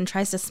robe and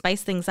tries to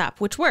spice things up,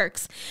 which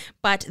works,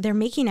 but they're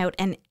making out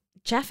and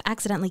Jeff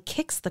accidentally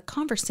kicks the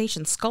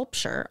conversation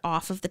sculpture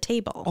off of the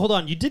table. Hold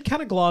on, you did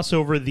kind of gloss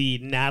over the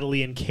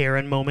Natalie and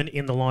Karen moment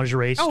in the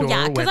lingerie store. Oh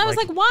yeah, because when, I was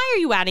like, why are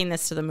you adding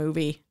this to the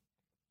movie?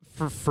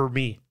 For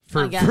me.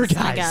 For I guys,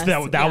 guess,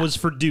 that yeah. was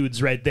for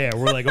dudes right there.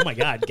 We're like, oh my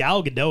God,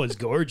 Gal Gadot is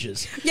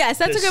gorgeous. Yes,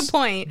 that's a good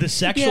point. The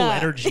sexual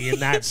energy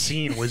in that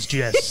scene was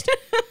just...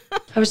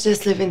 I was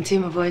just leaving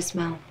Tim a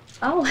voicemail.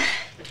 Oh,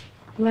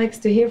 he likes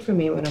to hear from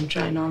me when I'm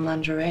trying on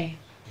lingerie.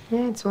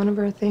 Yeah, it's one of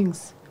our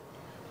things.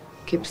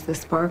 Keeps the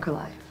spark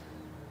alive.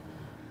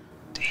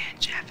 Do you and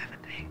Jeff have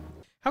a thing?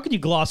 How could you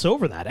gloss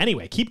over that?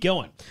 Anyway, keep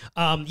going.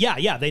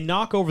 Yeah, they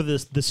knock over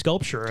the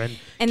sculpture, and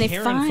they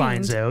Karen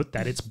finds out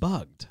that it's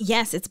bugged.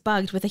 Yes, it's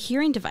bugged with a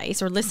hearing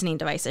device, or listening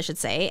device, I should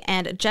say.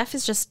 And Jeff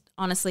is just,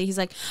 honestly, he's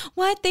like,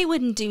 what? They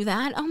wouldn't do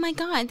that. Oh my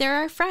God, they're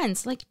our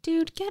friends. Like,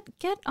 dude,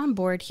 get on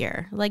board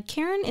here. Like,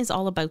 Karen is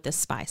all about this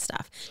spy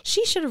stuff.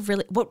 She should have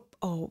really,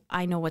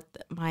 I know what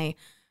my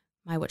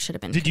what should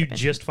have been. Did you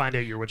just find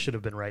out your what should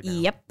have been right now?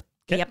 Yep.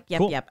 Okay, Yep.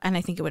 cool. And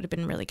I think it would have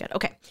been really good.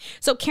 Okay.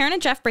 So Karen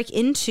and Jeff break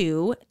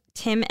into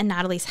Tim and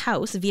Natalie's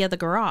house via the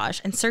garage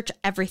and search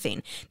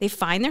everything. They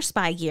find their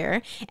spy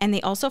gear, and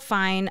they also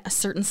find a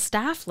certain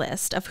staff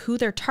list of who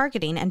they're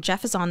targeting, and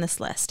Jeff is on this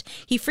list.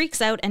 He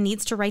freaks out and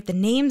needs to write the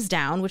names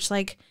down, which,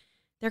 like,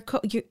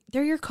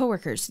 They're your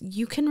coworkers.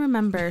 You can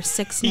remember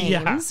 6 names.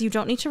 Yeah. You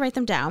don't need to write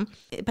them down,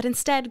 but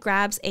instead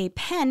grabs a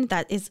pen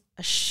that is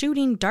a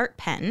shooting dart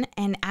pen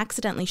and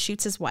accidentally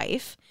shoots his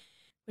wife,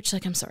 which,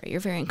 like, I'm sorry, you're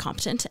very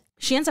incompetent.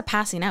 She ends up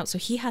passing out, so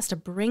he has to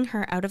bring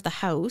her out of the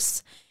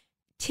house.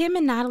 Tim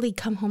and Natalie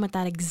come home at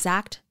that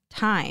exact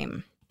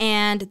time,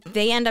 and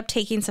they end up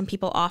taking some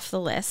people off the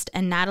list,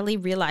 and Natalie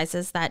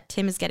realizes that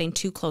Tim is getting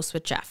too close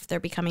with Jeff. They're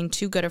becoming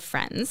too good of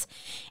friends,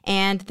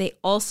 and they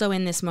also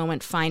in this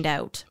moment find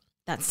out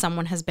that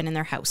someone has been in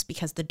their house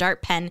because the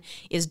dart pen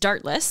is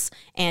dartless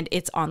and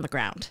it's on the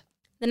ground.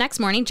 The next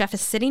morning, Jeff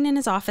is sitting in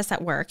his office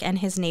at work, and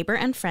his neighbor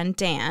and friend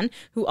Dan,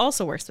 who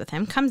also works with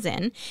him, comes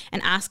in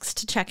and asks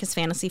to check his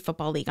fantasy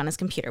football league on his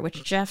computer,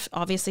 which Jeff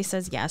obviously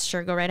says, yes,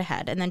 sure, go right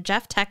ahead. And then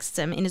Jeff texts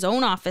him in his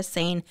own office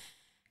saying,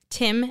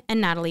 Tim and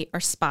Natalie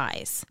are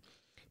spies,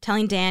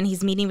 telling Dan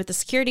he's meeting with the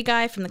security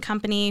guy from the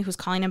company who's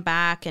calling him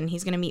back, and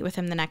he's going to meet with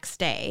him the next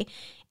day.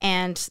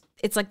 And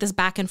it's like this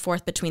back and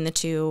forth between the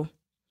two.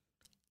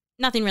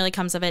 Nothing really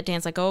comes of it.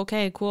 Dan's like, oh,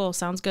 okay, cool,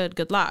 sounds good,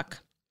 good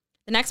luck.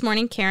 The next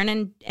morning,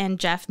 Karen and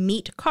Jeff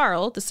meet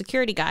Carl, the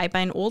security guy,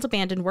 by an old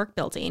abandoned work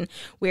building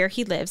where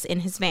he lives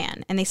in his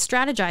van, and they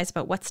strategize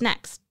about what's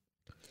next.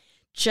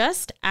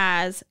 Just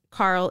as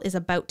Carl is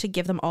about to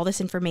give them all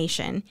this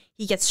information,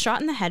 he gets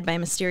shot in the head by a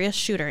mysterious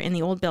shooter in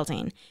the old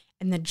building,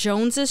 and the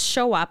Joneses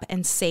show up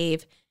and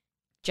save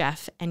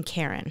Jeff and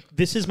Karen.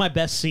 This is my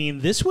best scene.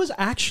 This was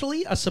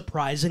actually a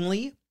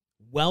surprisingly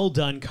well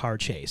done car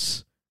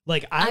chase.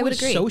 Like, I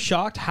was agree. so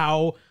shocked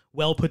how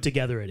well put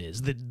together it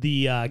is.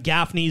 The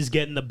Gaffneys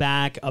get in the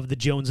back of the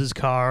Joneses'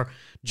 car.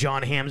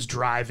 John Hamm's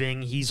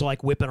driving. He's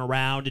like whipping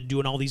around and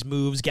doing all these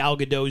moves. Gal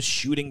Gadot's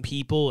shooting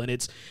people, and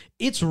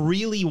it's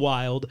really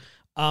wild.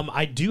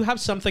 I do have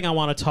something I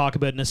want to talk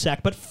about in a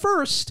sec, but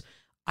first,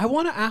 I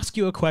want to ask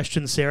you a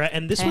question, Sarah,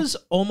 and this was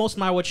almost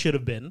my what should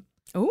have been.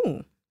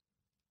 Ooh.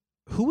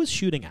 Who was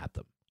shooting at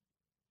them?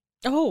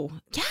 Oh,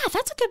 yeah,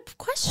 that's a good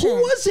question. Who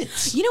was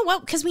it? You know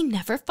what? Because we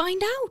never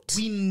find out.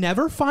 We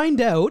never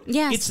find out.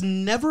 Yes. It's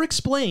never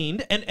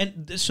explained.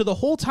 And so the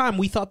whole time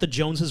we thought the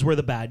Joneses were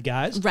the bad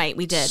guys. Right,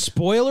 we did.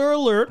 Spoiler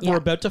alert, Yeah. we're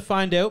about to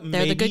find out.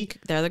 They're maybe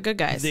the good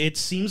guys. it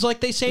seems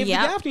like they saved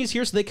Yep. the Gaffneys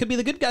here, so they could be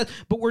the good guys.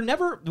 But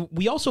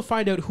we also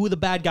find out who the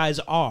bad guys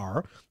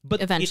are.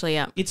 But Eventually,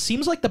 yeah. It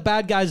seems like the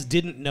bad guys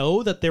didn't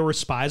know that there were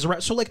spies around.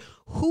 So, like,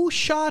 who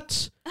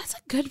shot? That's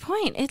a good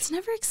point. It's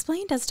never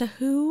explained as to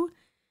who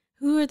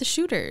are the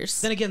shooters.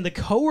 Then again, the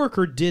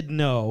coworker did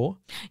know.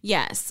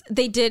 Yes,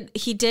 they did.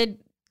 He did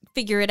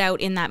figure it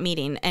out in that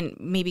meeting, and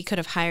maybe could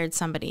have hired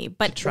somebody,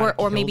 but try to or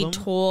kill maybe them?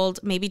 told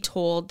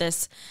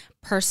this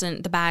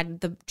person,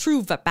 the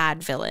true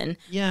bad villain.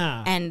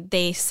 Yeah. And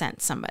they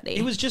sent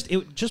somebody.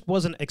 It just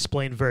wasn't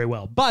explained very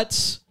well.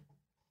 But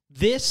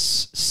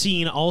this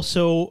scene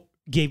also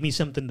gave me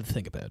something to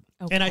think about.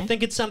 Okay. And I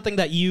think it's something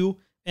that you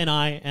and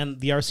I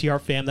and the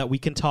RCR fam that we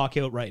can talk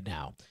out right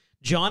now.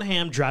 John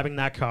Hamm driving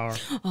that car.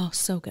 Oh,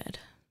 so good.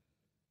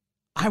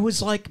 I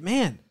was like,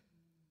 man,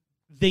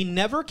 they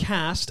never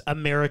cast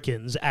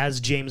Americans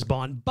as James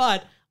Bond,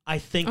 but I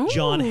think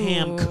John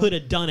Hamm could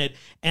have done it.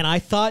 And I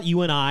thought you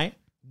and I,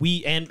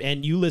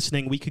 and you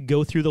listening, we could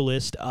go through the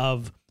list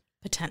of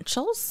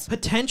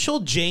potential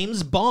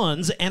James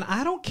Bonds, and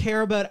I don't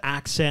care about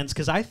accents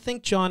because I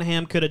think John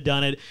Hamm could have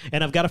done it,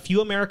 and I've got a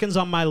few Americans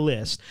on my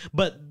list.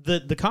 But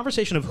the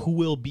conversation of who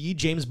will be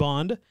James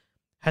Bond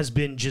has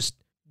been just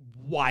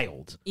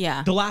wild.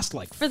 Yeah. The last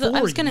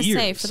I was going to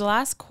say, for the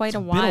last quite a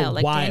while,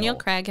 while. Daniel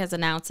Craig has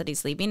announced that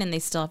he's leaving, and they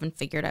still haven't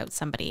figured out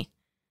somebody.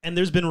 And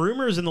there's been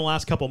rumors in the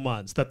last couple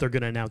months that they're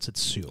going to announce it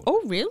soon.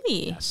 Oh,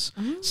 really? Yes.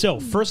 So,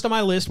 first on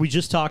my list, we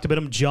just talked about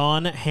him,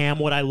 John Hamm.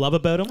 What I love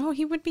about him. Oh,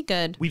 he would be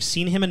good. We've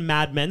seen him in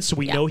Mad Men, so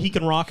we know he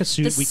can rock a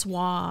suit.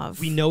 Suave.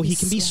 We know he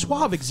can be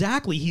suave,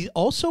 exactly. He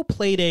also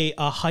played a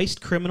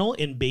heist criminal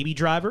in Baby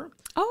Driver.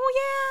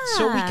 Oh,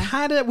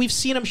 yeah. So we've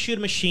seen him shoot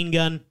a machine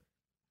gun.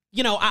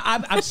 You know,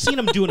 I've seen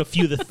him doing a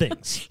few of the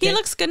things. Okay? He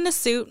looks good in a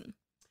suit.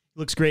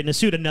 Looks great in a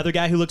suit. Another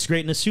guy who looks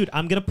great in a suit.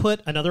 I'm going to put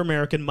another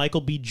American,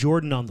 Michael B.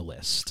 Jordan, on the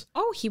list.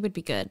 Oh, he would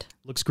be good.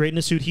 Looks great in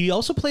a suit. He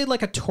also played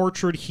like a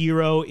tortured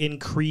hero in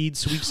Creed.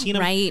 So we've seen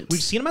him. Right.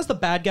 We've seen him as the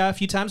bad guy a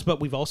few times, but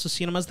we've also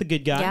seen him as the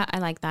good guy. Yeah, I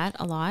like that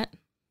a lot.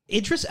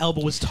 Idris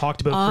Elba was talked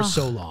about for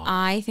so long.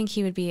 I think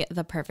he would be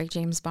the perfect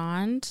James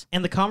Bond.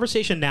 And the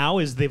conversation now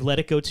is they've let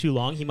it go too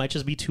long. He might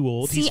just be too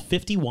old. He's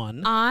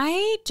 51.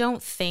 I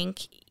don't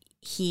think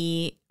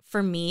he,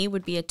 for me,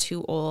 would be a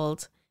too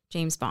old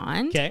James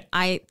Bond. Okay.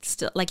 I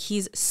still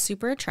he's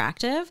super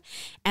attractive,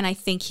 and I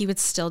think he would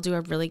still do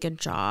a really good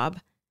job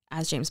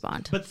as James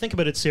Bond. But think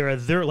about it, Sarah.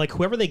 They're like,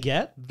 whoever they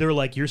get, they're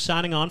like, you're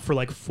signing on for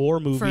like 4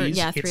 movies.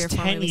 3 it's or 4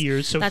 10 movies.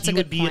 years, so That's he a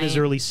would good be in his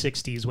point. early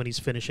 60s when he's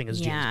finishing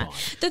as James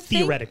Bond.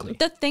 Theoretically.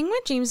 The thing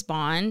with James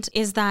Bond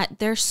is that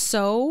they're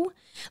so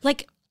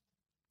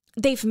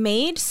they've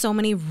made so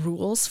many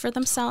rules for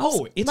themselves.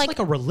 Oh, it's like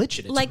a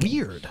religion. It's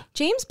weird.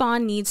 James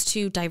Bond needs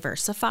to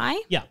diversify.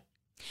 Yeah.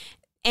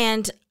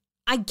 And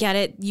I get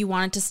it. You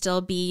want it to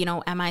still be, you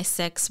know,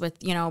 MI6 with,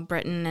 you know,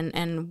 Britain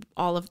and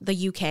all of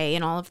the UK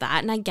and all of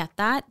that. And I get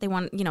that. They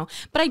want, you know,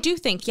 but I do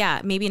think,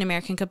 yeah, maybe an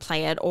American could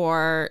play it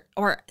or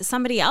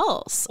somebody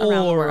else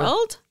around the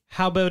world.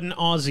 How about an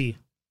Aussie?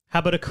 How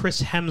about a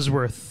Chris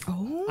Hemsworth?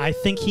 Oh. I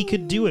think he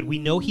could do it. We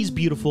know he's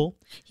beautiful.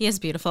 He is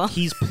beautiful.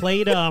 He's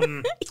played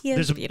he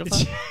is beautiful.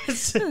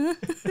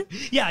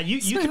 Yeah,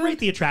 you can rate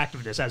the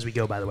attractiveness as we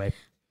go, by the way.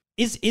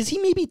 Is he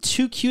maybe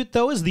too cute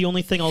though, is the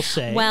only thing I'll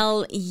say.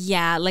 Well,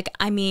 yeah, like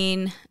I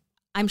mean,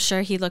 I'm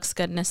sure he looks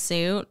good in a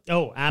suit.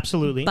 Oh,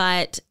 absolutely.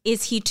 But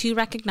is he too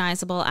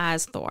recognizable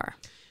as Thor?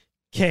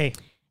 Okay.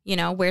 You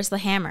know, where's the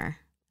hammer?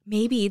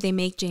 Maybe they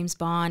make James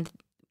Bond,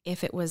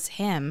 if it was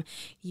him,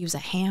 use a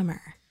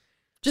hammer.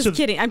 Just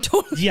kidding. I'm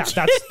totally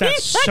kidding.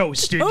 That's so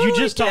stupid. Totally you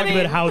just talked kidding.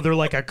 about how they're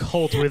like a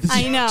cult with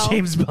I know.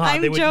 James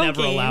Bond. They would never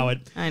joking. allow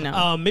it. I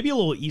know. Maybe a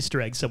little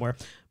Easter egg somewhere.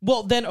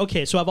 Well, then,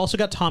 okay, so I've also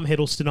got Tom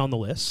Hiddleston on the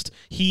list.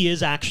 He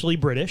is actually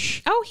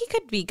British. Oh, he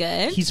could be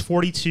good. He's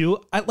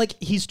 42.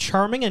 He's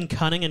charming and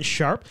cunning and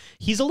sharp.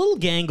 He's a little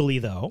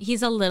gangly, though.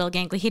 He's a little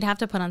gangly. He'd have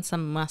to put on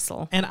some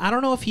muscle. And I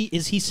don't know if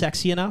is he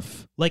sexy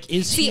enough?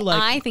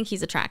 I think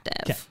he's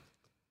attractive.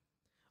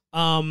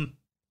 Okay.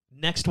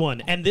 Next one,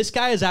 and this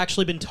guy has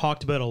actually been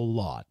talked about a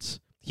lot.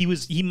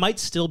 He might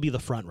still be the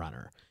front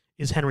runner.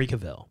 Is Henry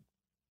Cavill?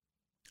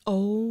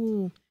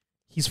 Oh,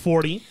 he's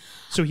 40,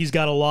 so he's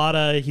got a lot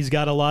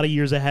of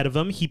years ahead of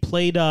him. He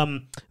played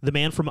the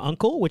man from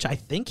U.N.C.L.E., which I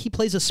think he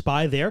plays a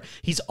spy there.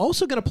 He's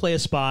also going to play a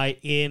spy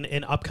in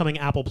an upcoming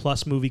Apple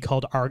Plus movie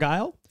called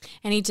Argylle.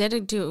 And he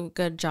did do a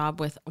good job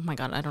with, oh my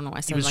God, I don't know why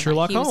I said he was like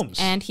Sherlock that. Holmes.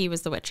 And he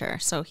was The Witcher.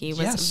 So he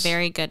was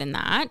very good in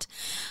that.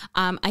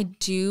 I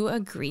do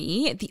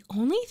agree. The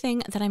only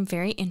thing that I'm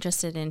very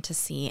interested in to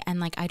see, and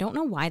like, I don't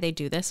know why they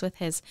do this with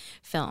his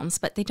films,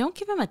 but they don't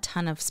give him a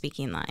ton of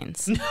speaking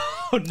lines. No.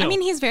 I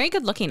mean, he's very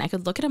good looking. I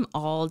could look at him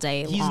all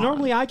day long. He's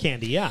normally eye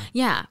candy, yeah.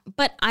 Yeah,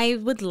 but I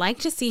would like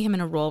to see him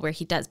in a role where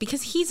he does,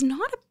 because he's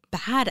not a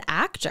bad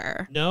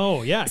actor.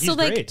 No, yeah, he's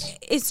great.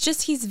 It's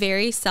just he's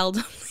very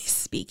seldomly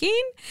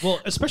speaking. Well,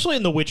 especially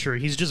in The Witcher,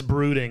 he's just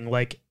brooding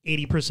like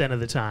 80% of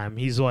the time.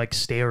 He's like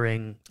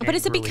staring. But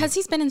is it angrily. because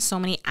he's been in so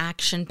many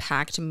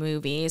action-packed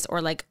movies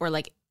or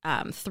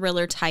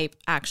thriller type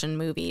action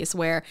movies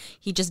where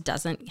he just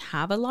doesn't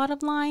have a lot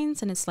of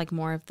lines and it's like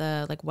more of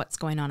the like what's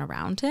going on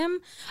around him?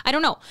 I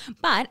don't know,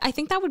 but I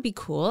think that would be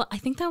cool. I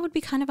think that would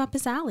be kind of up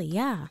his alley.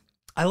 Yeah.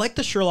 I like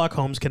the Sherlock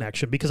Holmes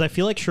connection because I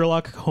feel like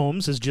Sherlock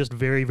Holmes is just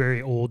very,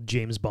 very old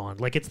James Bond.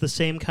 Like it's the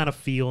same kind of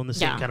feel and the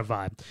same kind of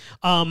vibe.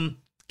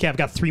 Okay, I've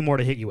got 3 more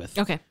to hit you with.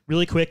 Okay.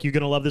 Really quick, you're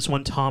going to love this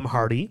one. Tom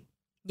Hardy.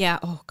 Yeah.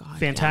 Oh, God.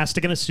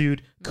 Fantastic in a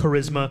suit,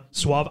 charisma,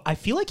 suave. I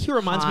feel like he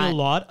reminds me a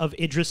lot of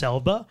Idris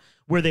Elba,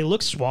 where they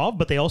look suave,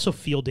 but they also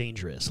feel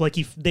dangerous. Like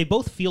they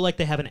both feel like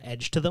they have an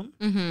edge to them,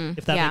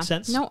 if that makes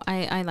sense. No,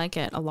 I like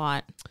it a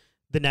lot.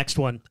 The next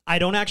one. I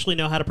don't actually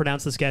know how to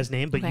pronounce this guy's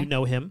name, but you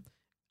know him.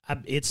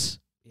 It's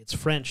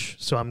French,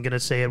 so I'm going to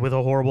say it with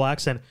a horrible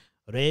accent.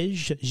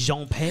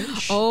 Jean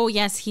Page. Oh,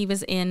 yes, he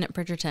was in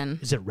Bridgerton.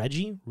 Is it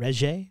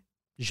Reggie?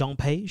 Jean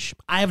Page?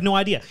 I have no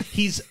idea.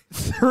 He's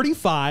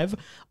 35.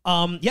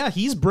 Yeah,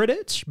 he's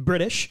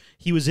British.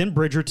 He was in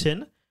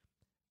Bridgerton.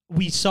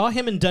 We saw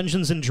him in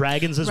Dungeons and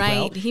Dragons as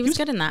well. Right, he was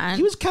good in that.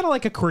 He was kind of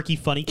like a quirky,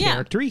 funny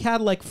character. He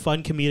had like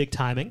fun comedic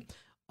timing.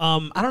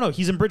 I don't know.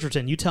 He's in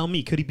Bridgerton. You tell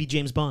me. Could he be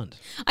James Bond?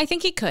 I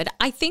think he could.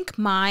 I think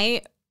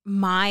my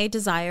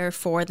desire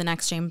for the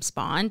next James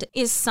Bond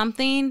is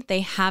something they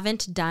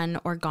haven't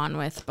done or gone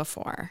with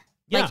before.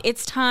 Yeah. Like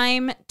it's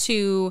time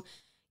to,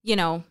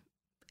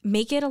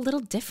 make it a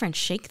little different,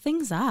 shake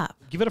things up.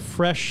 Give it a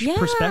fresh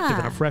perspective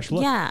and a fresh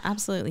look. Yeah,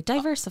 absolutely.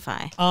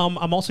 Diversify.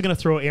 I'm also going to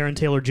throw Aaron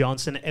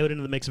Taylor-Johnson out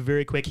into the mix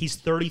very quick. He's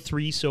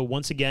 33, so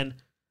once again,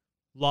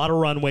 a lot of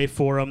runway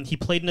for him. He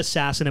played an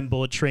assassin in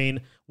Bullet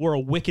Train, wore a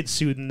wicked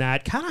suit in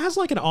that. Kind of has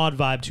like an odd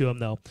vibe to him,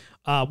 though,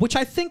 which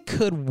I think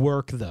could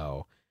work,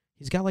 though.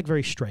 He's got like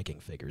very striking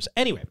figures.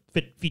 Anyway,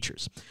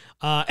 features.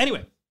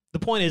 Anyway, the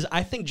point is,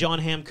 I think John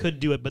Hamm could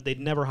do it, but they'd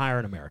never hire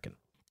an American.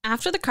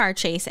 After the car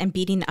chase and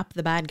beating up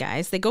the bad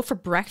guys, they go for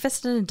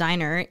breakfast in a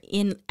diner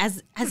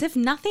as if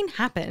nothing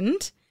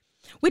happened,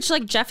 which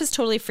like Jeff is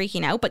totally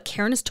freaking out, but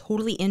Karen is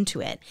totally into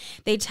it.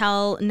 They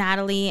tell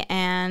Natalie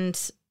and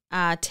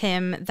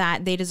Tim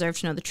that they deserve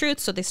to know the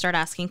truth, so they start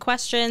asking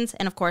questions,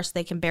 and of course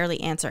they can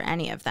barely answer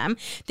any of them.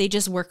 They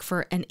just work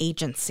for an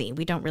agency.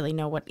 We don't really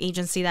know what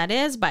agency that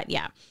is, but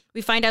yeah.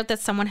 We find out that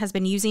someone has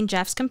been using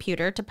Jeff's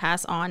computer to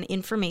pass on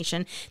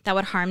information that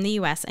would harm the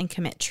U.S. and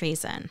commit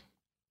treason.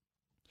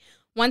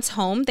 Once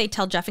home, they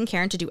tell Jeff and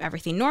Karen to do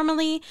everything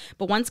normally,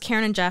 but once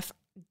Karen and Jeff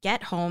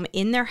get home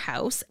in their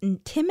house,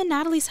 Tim and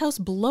Natalie's house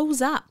blows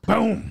up.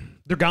 Boom!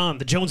 They're gone.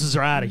 The Joneses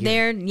are out of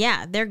here.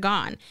 They're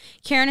gone.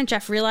 Karen and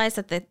Jeff realize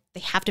that they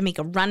have to make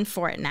a run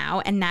for it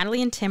now, and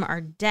Natalie and Tim are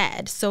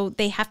dead, so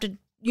they have to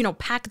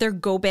pack their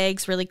go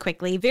bags really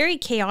quickly, very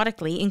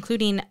chaotically,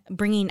 including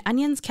bringing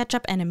onions,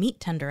 ketchup, and a meat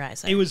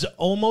tenderizer. It was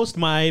almost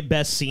my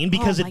best scene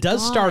because it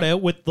does start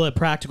out with the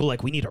practical,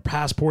 like we need our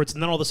passports,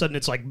 and then all of a sudden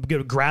it's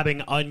like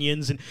grabbing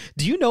onions. And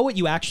do you know what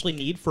you actually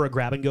need for a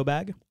grab and go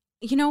bag?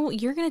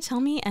 You're going to tell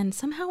me, and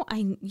somehow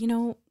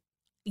you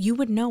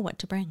would know what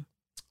to bring.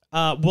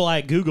 Well,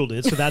 I Googled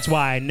it, so that's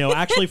why I know.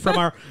 Actually, from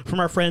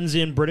our friends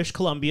in British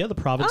Columbia, the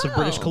province of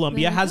British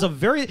Columbia has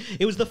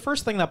it was the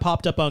first thing that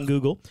popped up on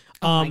Google.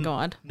 Oh my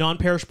God.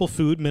 Non-perishable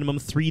food, minimum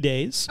 3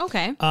 days.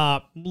 Okay.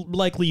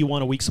 Likely you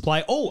want a week's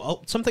supply.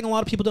 Something a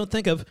lot of people don't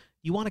think of.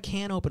 You want a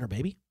can opener,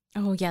 baby.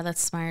 Oh, yeah, that's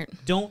smart.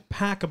 Don't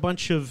pack a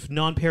bunch of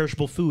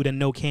non-perishable food and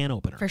no can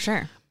opener. For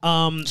sure.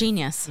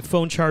 Genius.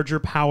 Phone charger,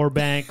 power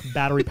bank,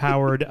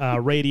 battery-powered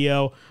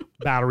radio,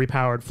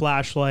 battery-powered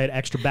flashlight,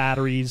 extra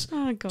batteries,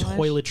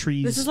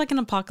 toiletries. This is like an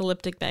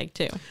apocalyptic bag,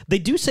 too. They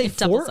do say It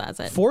doubles as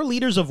it. 4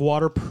 liters of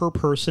water per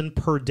person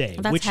per day.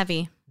 That's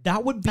heavy.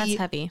 That would be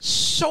heavy.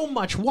 So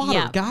much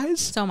water,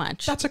 guys. So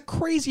much. That's a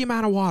crazy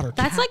amount of water.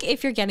 That's like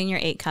if you're getting your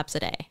 8 cups a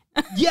day.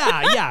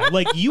 Yeah.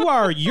 Like you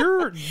are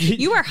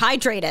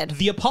hydrated.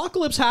 The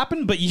apocalypse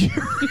happened, but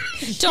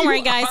don't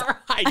worry, guys.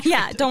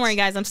 Yeah, don't worry,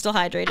 guys. I'm still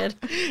hydrated.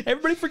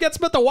 Everybody forgets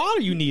about the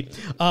water you need.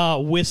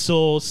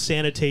 Whistles,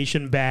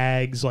 sanitation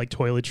bags, like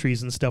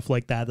toiletries and stuff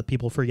like that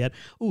people forget.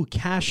 Ooh,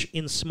 cash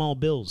in small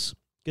bills.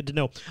 Good to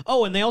know.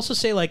 Oh, and they also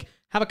say like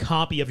have a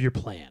copy of your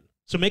plan.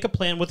 So make a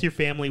plan with your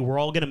family. We're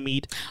all going to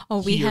meet.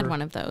 Oh, we here. had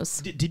one of those.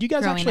 Did you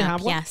guys actually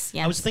have one? Yes.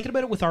 I was thinking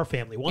about it with our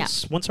family.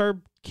 Once our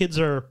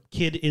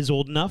kid is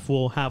old enough,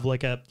 we'll have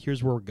like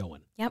here's where we're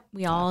going. Yep.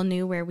 We all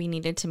knew where we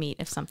needed to meet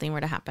if something were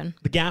to happen.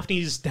 The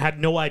Gaffneys had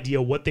no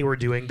idea what they were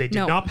doing. They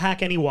did not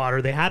pack any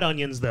water. They had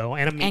onions though,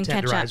 and a meat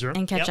tenderizer.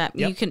 And ketchup.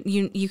 Yep.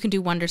 You can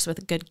do wonders with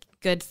a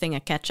good thing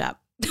of ketchup.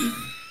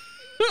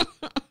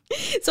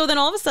 So then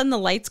all of a sudden the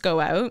lights go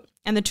out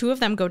and the two of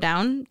them go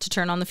down to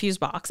turn on the fuse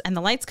box and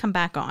the lights come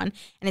back on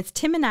and it's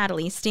Tim and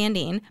Natalie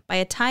standing by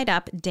a tied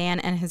up Dan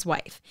and his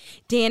wife.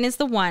 Dan is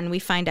the one we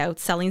find out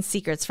selling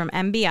secrets from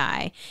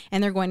MBI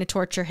and they're going to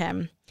torture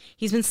him.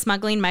 He's been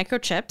smuggling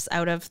microchips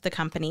out of the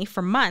company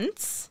for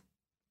months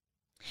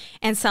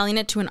and selling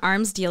it to an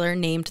arms dealer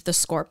named the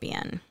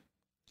Scorpion.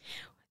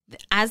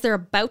 As they're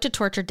about to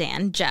torture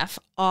Dan, Jeff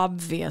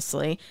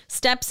obviously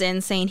steps in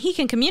saying he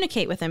can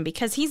communicate with him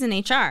because he's in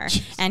HR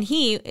and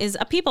he is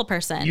a people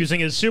person.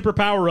 Using his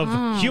superpower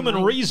of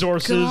human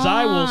resources,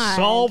 I will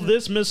solve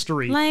this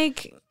mystery.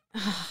 Like,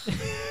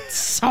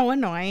 so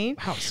annoying.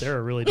 Wow,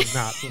 Sarah really does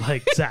not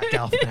like Zach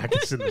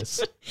Galifianakis in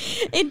this.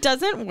 It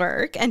doesn't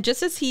work. And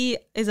just as he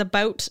is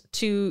about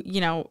to,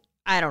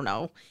 I don't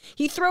know,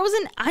 he throws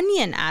an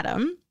onion at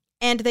him.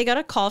 And they got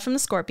a call from the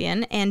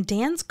Scorpion, and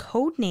Dan's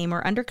code name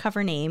or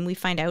undercover name, we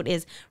find out,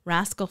 is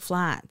Rascal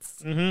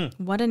Flatts.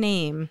 Mm-hmm. What a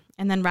name.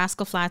 And then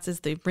Rascal Flatts is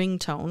the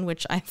ringtone,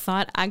 which I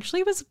thought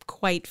actually was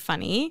quite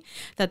funny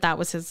that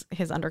was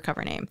his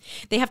undercover name.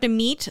 They have to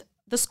meet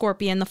the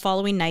Scorpion the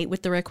following night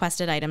with the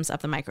requested items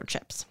of the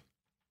microchips.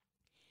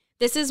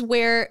 This is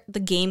where the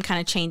game kind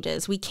of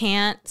changes. We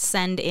can't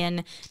send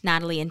in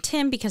Natalie and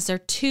Tim because they're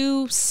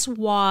too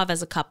suave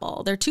as a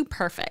couple. They're too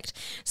perfect.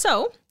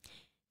 So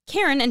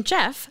Karen and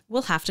Jeff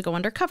will have to go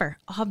undercover,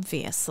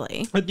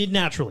 obviously.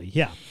 Naturally,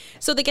 yeah.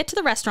 So they get to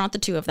the restaurant, the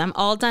two of them,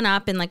 all done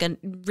up in like a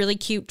really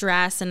cute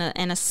dress and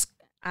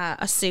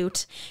a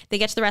suit. They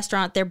get to the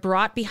restaurant. They're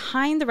brought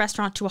behind the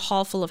restaurant to a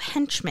hall full of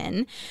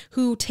henchmen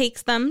who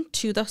takes them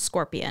to the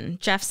Scorpion.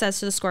 Jeff says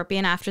to the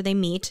Scorpion after they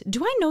meet,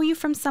 "Do I know you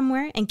from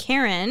somewhere?" And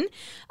Karen,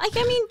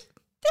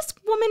 this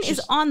woman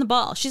is on the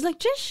ball. She's like,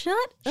 just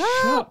shut up.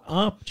 Shut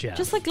up, Jeff.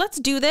 Just like,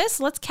 let's do this.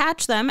 Let's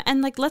catch them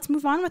and let's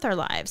move on with our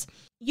lives.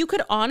 You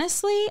could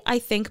honestly, I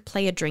think,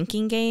 play a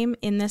drinking game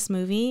in this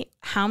movie.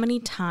 How many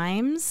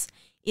times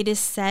it is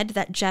said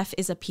that Jeff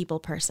is a people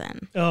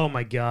person? Oh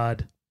my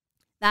God.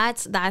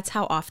 That's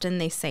how often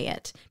they say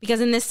it. Because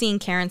in this scene,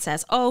 Karen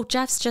says, "Oh,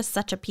 Jeff's just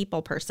such a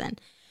people person."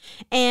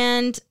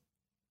 And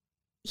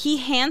he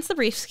hands the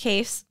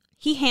briefcase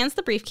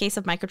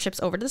of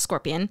microchips over to the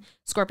Scorpion.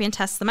 Scorpion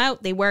tests them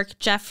out. They work.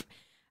 Jeff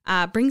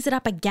brings it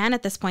up again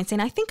at this point, saying,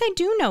 "I think I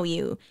do know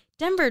you.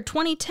 Denver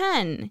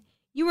 2010.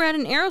 You were at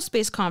an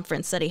aerospace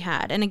conference that he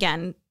had." And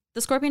again,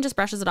 the Scorpion just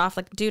brushes it off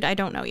like, "Dude, I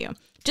don't know you."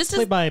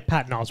 Played by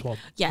Patton Oswalt.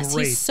 Yes,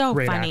 he's so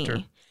funny.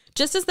 Actor.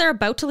 Just as they're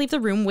about to leave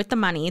the room with the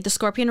money, the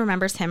Scorpion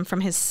remembers him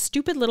from his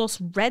stupid little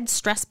red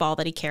stress ball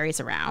that he carries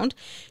around.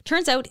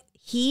 Turns out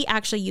he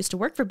actually used to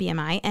work for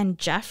BMI, and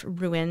Jeff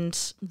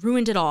ruined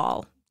it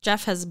all.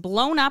 Jeff has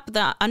blown up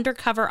the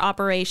undercover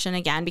operation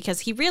again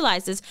because he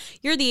realizes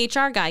you're the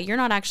HR guy. You're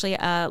not actually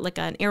like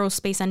an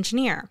aerospace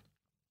engineer.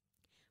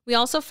 We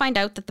also find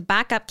out that the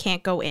backup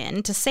can't go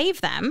in to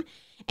save them,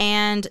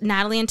 and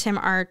Natalie and Tim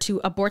are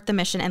to abort the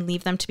mission and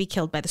leave them to be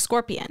killed by the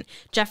Scorpion.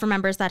 Jeff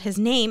remembers that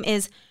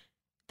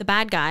the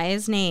bad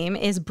guy's name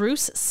is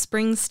Bruce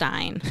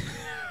Springsteen.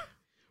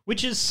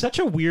 Which is such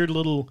a weird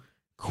little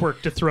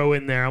quirk to throw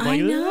in there. I'm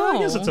like, I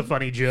guess it's a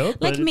funny joke.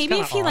 Like but maybe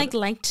it's if he kinda odd.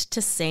 liked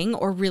to sing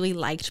or really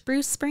liked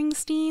Bruce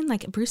Springsteen,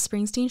 like Bruce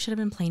Springsteen should have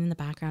been playing in the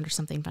background or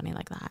something funny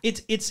like that.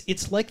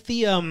 It's like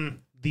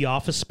the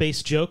Office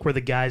Space joke where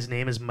the guy's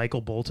name is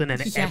Michael Bolton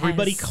and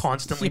everybody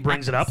constantly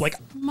brings it up. Like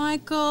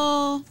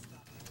Michael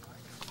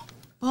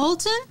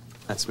Bolton?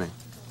 That's me.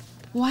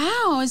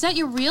 Wow, is that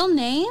your real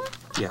name?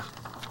 Yeah.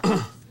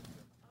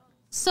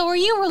 So are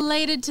you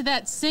related to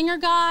that singer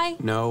guy?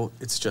 No,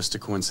 it's just a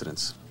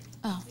coincidence.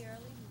 Oh.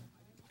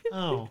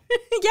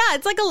 Yeah,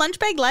 it's like a lunch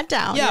bag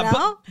letdown. Yeah, you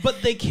know?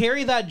 but they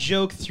carry that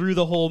joke through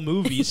the whole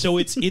movie, so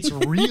it's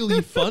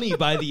really funny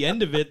by the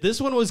end of it. This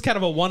one was kind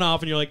of a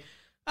one-off, and you're like,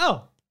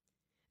 oh.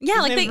 Yeah,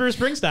 his like name's Bruce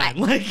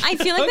Springsteen. I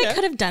feel like okay. they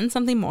could have done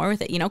something more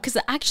with it, because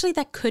actually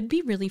that could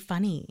be really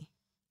funny.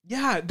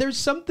 Yeah, there's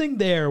something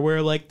there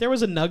where like there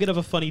was a nugget of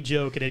a funny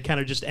joke, and it kind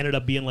of just ended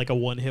up being like a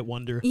one-hit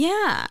wonder.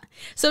 Yeah.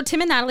 So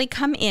Tim and Natalie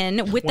come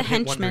in with the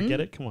henchmen. Get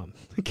it? Come on.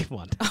 Come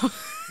on.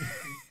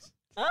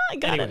 Oh, I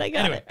got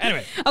it.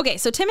 Anyway. Okay,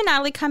 so Tim and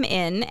Natalie come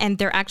in, and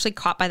they're actually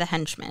caught by the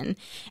henchmen,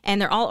 and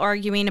they're all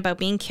arguing about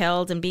being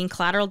killed and being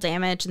collateral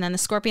damage, and then the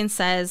Scorpion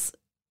says,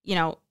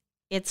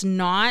 it's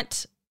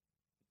not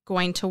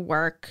going to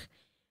work.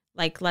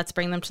 Like, let's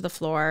bring them to the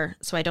floor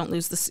so I don't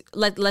lose this.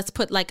 Let's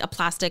put like a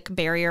plastic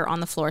barrier on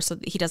the floor so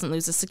that he doesn't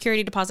lose the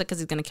security deposit because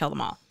he's going to kill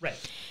them all. Right.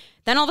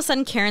 Then all of a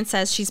sudden, Karen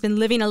says she's been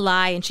living a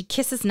lie, and she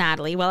kisses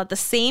Natalie while at the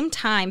same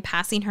time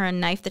passing her a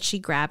knife that she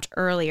grabbed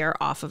earlier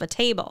off of a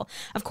table.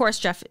 Of course,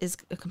 Jeff is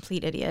a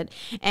complete idiot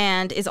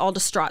and is all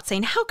distraught,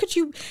 saying,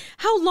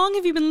 how long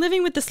have you been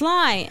living with this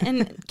lie?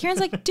 And Karen's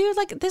like, dude,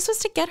 like this was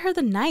to get her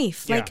the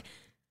knife. Yeah. Like,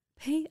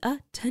 pay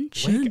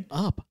attention. Wake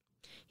up.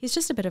 He's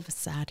just a bit of a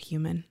sad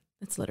human.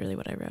 That's literally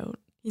what I wrote.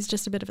 He's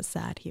just a bit of a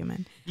sad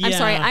human. Yeah. I'm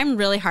sorry. I'm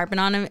really harping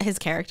on his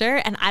character.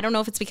 And I don't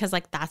know if it's because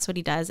like that's what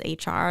he does,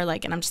 HR.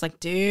 Like, and I'm just like,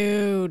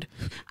 dude,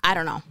 I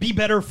don't know. Be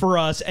better for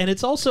us. And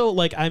it's also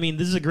like, I mean,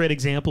 this is a great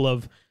example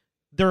of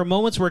there are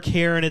moments where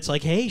Karen, it's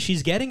like, hey,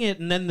 she's getting it.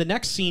 And then the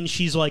next scene,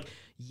 she's like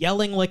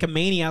yelling like a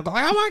maniac,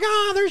 like, oh my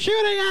God, they're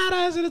shooting at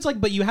us. And it's like,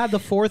 but you had the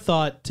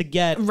forethought to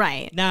get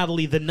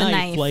Natalie the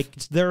knife. Like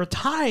there are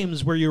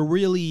times where you're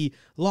really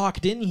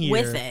locked in here.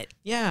 With it.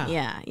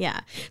 Yeah.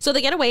 So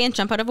they get away and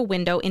jump out of a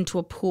window into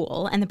a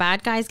pool, and the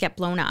bad guys get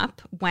blown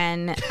up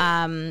when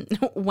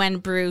when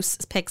Bruce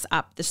picks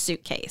up the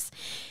suitcase.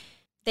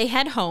 They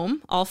head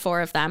home, all four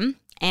of them,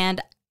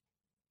 and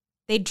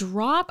they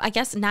drop, I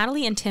guess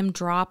Natalie and Tim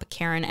drop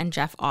Karen and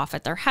Jeff off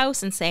at their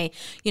house and say,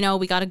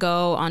 we got to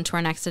go on to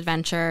our next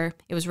adventure.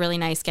 It was really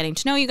nice getting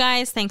to know you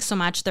guys. Thanks so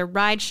much. Their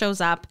ride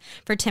shows up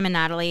for Tim and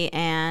Natalie,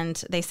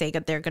 and they say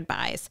their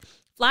goodbyes.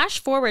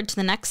 Flash forward to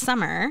the next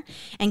summer,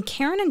 and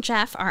Karen and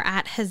Jeff are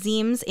at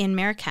Hazim's in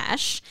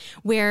Marrakesh,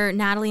 where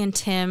Natalie and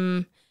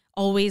Tim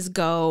always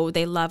go.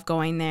 They love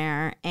going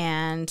there,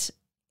 and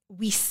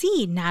we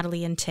see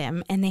Natalie and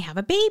Tim, and they have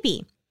a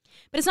baby.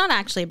 But it's not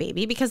actually a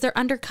baby because they're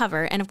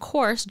undercover. And of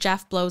course,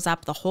 Jeff blows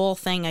up the whole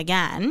thing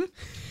again.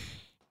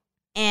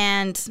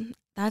 And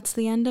that's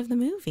the end of the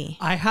movie.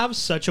 I have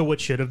such a what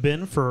should have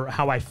been for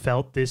how I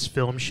felt this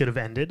film should have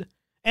ended.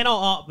 And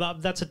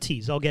that's a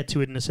tease. I'll get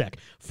to it in a sec.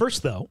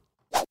 First, though.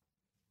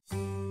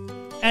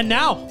 And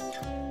now,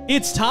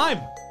 it's time.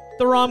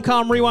 The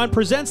Rom-Com Rewind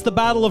presents the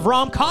Battle of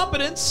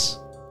Rom-Competence.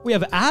 We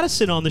have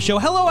Addison on the show.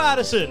 Hello,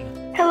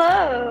 Addison.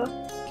 Hello.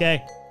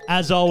 Okay.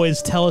 As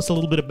always, tell us a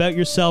little bit about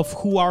yourself.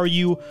 Who are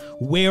you?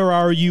 Where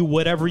are you?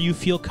 Whatever you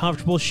feel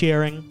comfortable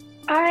sharing.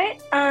 All right.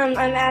 I'm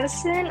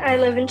Addison. I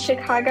live in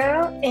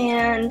Chicago,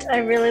 and I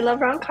really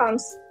love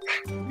rom-coms.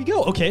 There you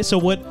go. Okay, so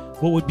what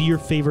would be your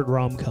favorite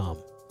rom-com?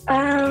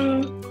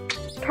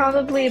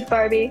 Probably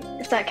Barbie,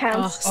 if that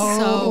counts.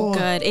 So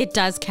good. It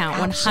does count,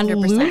 100%.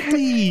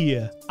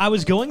 Absolutely. I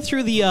was going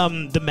through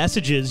the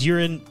messages. You're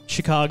in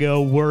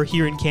Chicago. We're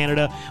here in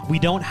Canada. We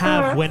don't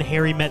have When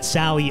Harry Met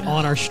Sally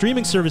on our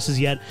streaming services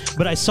yet,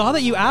 but I saw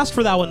that you asked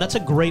for that one. That's a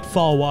great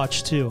fall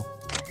watch, too.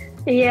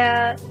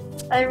 Yeah,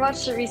 I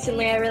watched it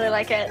recently. I really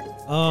like it.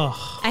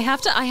 Oh. I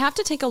have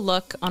to take a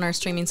look on our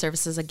streaming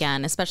services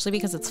again, especially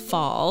because it's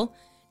fall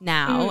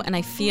now, and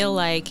I feel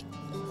like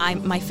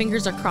my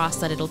fingers are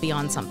crossed that it'll be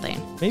on something.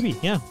 Maybe,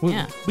 yeah.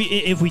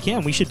 If we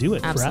can, we should do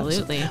it.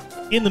 Absolutely.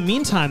 In the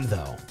meantime,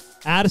 though,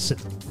 Addison,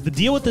 the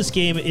deal with this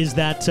game is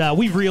that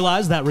we've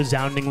realized that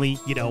resoundingly,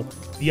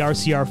 the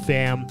RCR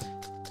fam,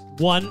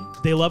 one,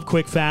 they love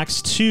quick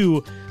facts.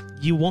 Two,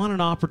 you want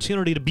an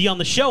opportunity to be on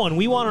the show, and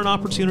we want an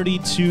opportunity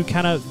to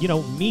kind of,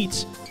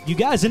 meet you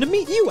guys and to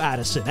meet you,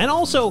 Addison, and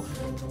also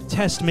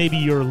test maybe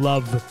your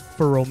love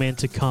for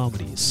romantic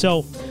comedies.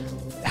 So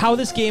how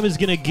this game is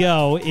going to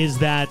go is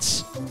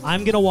that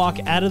I'm going to walk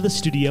out of the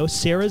studio.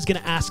 Sarah's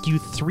going to ask you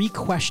 3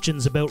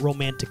 questions about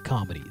romantic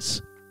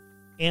comedies.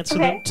 Answer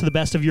them to the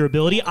best of your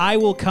ability. I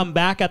will come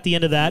back at the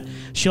end of that.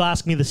 She'll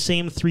ask me the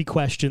same 3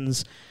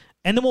 questions,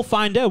 and then we'll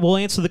find out. We'll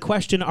answer the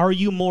question, are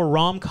you more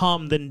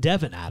rom-com than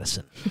Devin,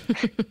 Addison?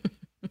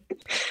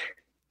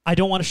 I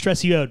don't want to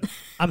stress you out.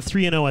 I'm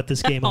 3-0 at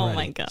this game already. Oh,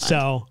 my God.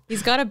 So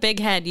he's got a big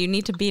head. You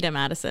need to beat him,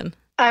 Addison.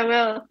 I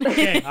will.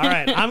 Okay, all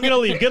right. I'm going to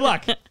leave. Good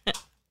luck.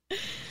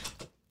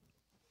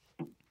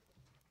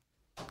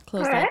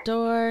 Close that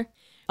door.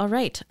 All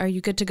right. Are you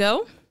good to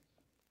go?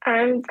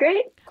 I'm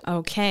great.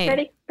 Okay.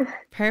 Ready?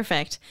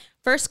 Perfect.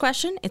 First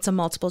question. It's a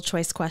multiple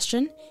choice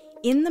question.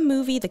 In the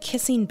movie The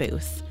Kissing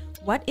Booth,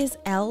 what is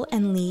Elle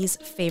and Lee's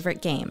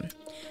favorite game?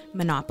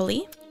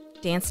 Monopoly,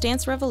 Dance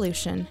Dance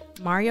Revolution,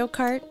 Mario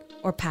Kart,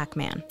 or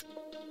Pac-Man?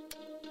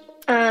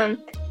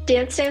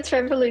 Dance Dance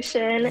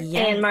Revolution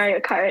and Mario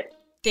Kart.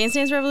 Dance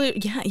Dance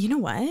Revolution. Yeah, you know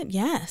what?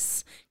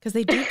 Yes, because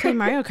they do play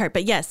Mario Kart.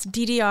 But yes,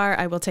 DDR,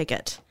 I will take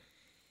it.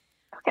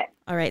 Okay.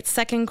 All right,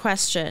 second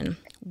question.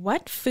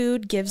 What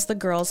food gives the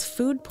girls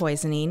food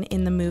poisoning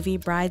in the movie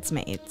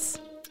Bridesmaids?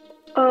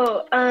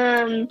 Oh,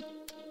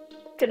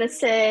 gonna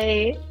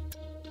say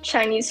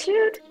Chinese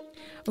food.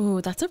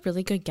 Oh, that's a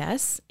really good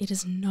guess. It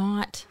is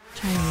not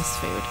Chinese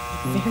food.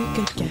 Very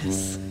good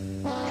guess.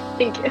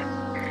 Thank you.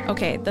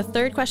 Okay, the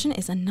third question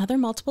is another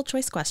multiple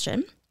choice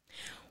question.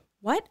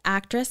 What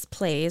actress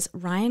plays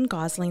Ryan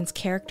Gosling's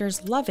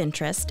character's love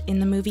interest in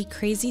the movie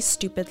Crazy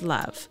Stupid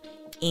Love?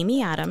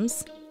 Amy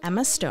Adams,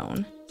 Emma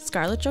Stone,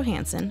 Scarlett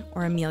Johansson,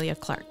 or Emilia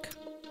Clarke?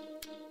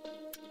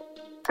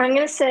 I'm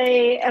gonna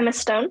say Emma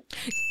Stone.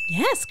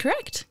 Yes,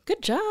 correct.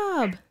 Good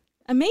job.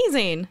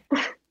 Amazing.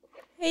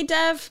 Hey,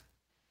 Dev.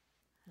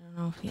 I don't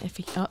know if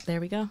he, oh, there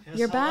we go. Yes,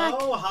 You're back.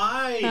 Oh,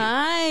 hi.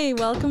 Hi,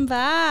 welcome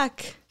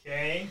back.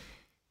 Okay.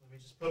 Let me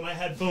just put my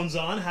headphones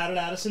on. How did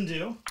Addison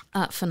do?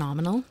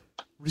 Phenomenal.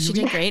 Really? She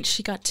did great.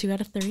 She got 2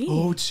 out of 3.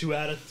 Oh, 2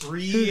 out of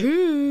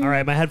 3. All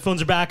right, my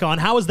headphones are back on.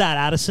 How was that,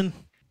 Addison?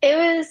 It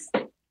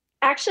was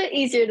actually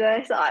easier than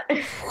I thought.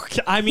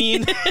 I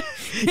mean,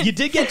 you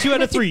did get 2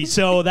 out of 3,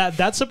 so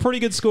that's a pretty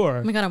good score.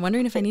 Oh my god, I'm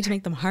wondering if I need to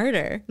make them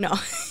harder. No.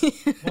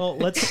 Well,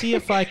 let's see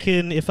if I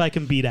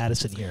can beat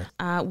Addison here.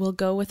 We'll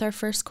go with our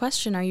first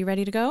question. Are you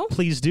ready to go?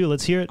 Please do.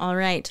 Let's hear it. All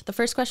right. The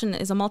first question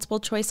is a multiple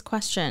choice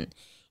question.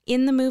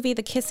 In the movie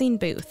The Kissing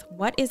Booth,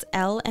 what is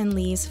Elle and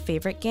Lee's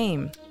favorite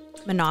game?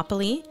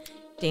 Monopoly,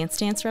 Dance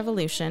Dance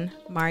Revolution,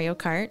 Mario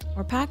Kart,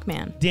 or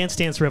Pac-Man? Dance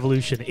Dance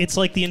Revolution. It's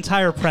like the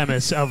entire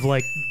premise of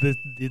like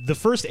the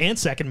first and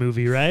second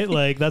movie, right?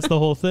 Like that's the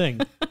whole thing.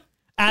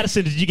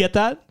 Addison, did you get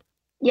that?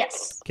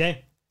 Yes.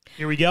 Okay.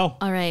 Here we go.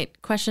 All right.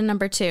 Question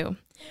number 2.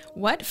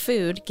 What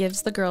food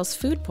gives the girls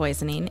food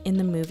poisoning in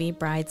the movie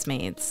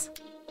Bridesmaids?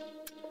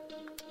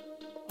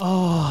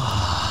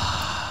 Oh.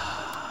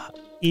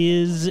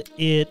 Is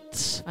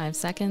it 5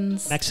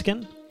 seconds.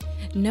 Mexican?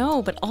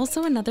 No, but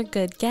also another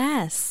good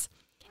guess.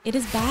 It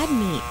is bad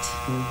meat.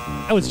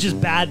 Oh, it's just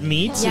bad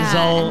meat?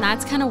 Yeah, and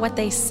that's kind of what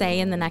they say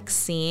in the next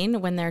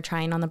scene when they're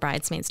trying on the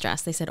bridesmaid's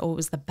dress. They said, oh, it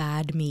was the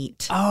bad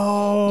meat.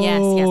 Oh.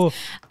 Yes.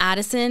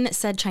 Addison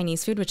said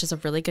Chinese food, which is a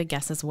really good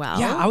guess as well.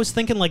 Yeah, I was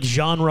thinking like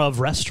genre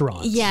of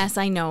restaurants. Yes,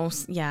 I know.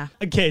 Yeah.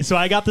 Okay, so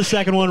I got the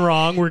second one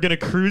wrong. We're going to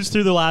cruise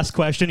through the last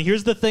question.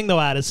 Here's the thing,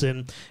 though,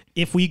 Addison.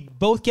 If we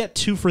both get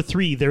 2 for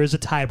 3, there is a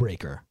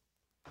tiebreaker.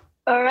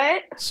 All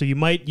right. So you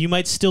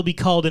might still be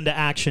called into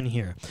action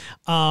here.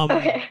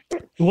 Okay.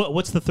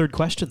 What's the third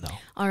question, though?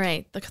 All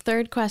right. The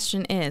third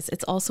question is,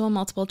 it's also a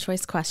multiple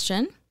choice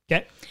question.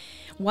 Okay.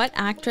 What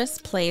actress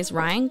plays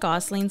Ryan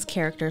Gosling's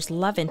character's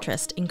love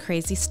interest in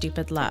Crazy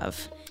Stupid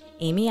Love?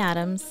 Amy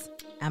Adams,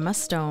 Emma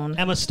Stone.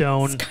 Emma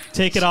Stone.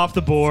 Take it off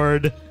the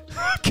board.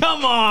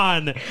 Come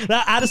on.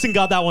 Addison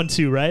got that one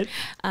too, right?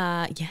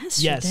 Yes,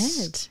 she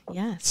did.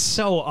 Yes.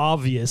 So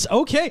obvious.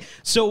 Okay.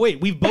 So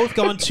wait, we've both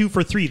gone 2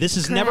 for 3. This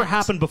has never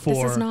happened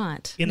before. This is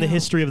not. In the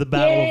history of the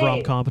Battle of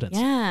Rom Competence.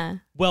 Yeah.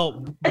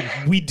 Well,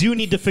 we do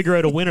need to figure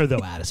out a winner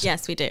though, Addison.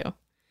 Yes, we do.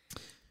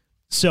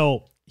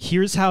 So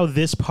here's how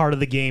this part of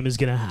the game is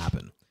going to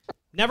happen.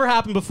 Never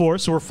happened before,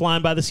 so we're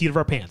flying by the seat of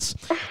our pants.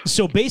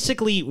 So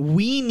basically,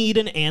 we need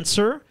an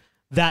answer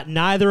that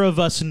neither of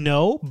us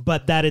know,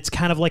 but that it's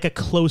kind of like a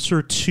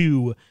closer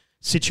to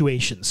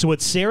situation. So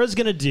what Sarah's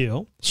going to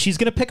do, she's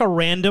going to pick a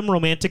random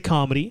romantic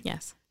comedy.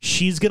 Yes.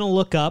 She's going to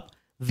look up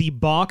the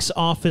box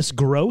office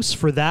gross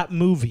for that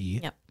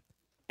movie. Yep.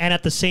 And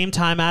at the same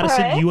time,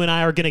 Addison, you and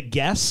I are going to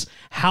guess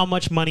how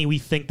much money we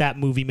think that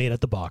movie made at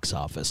the box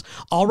office.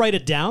 I'll write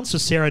it down so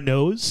Sarah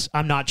knows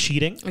I'm not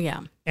cheating. Yeah.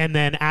 And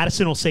then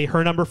Addison will say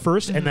her number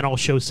first, and then I'll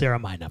show Sarah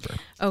my number.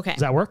 Okay. Does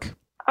that work?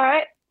 All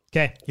right.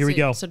 Okay, here we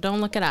go. So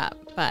don't look it up,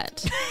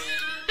 but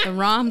the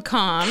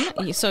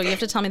rom-com, so you have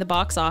to tell me the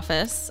box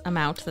office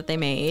amount that they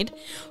made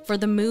for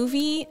the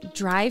movie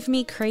Drive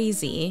Me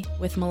Crazy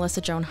with Melissa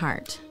Joan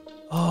Hart.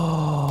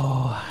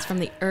 Oh. It's from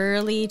the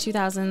early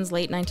 2000s,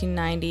 late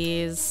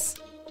 1990s.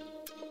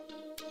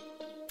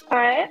 All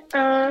right.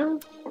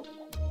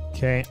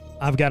 Okay,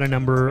 I've got a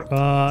number.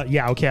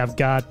 Okay, I've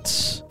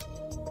got...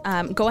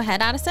 Go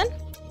ahead, Addison.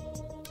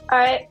 All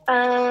right.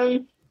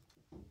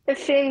 I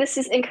think this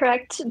is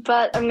incorrect,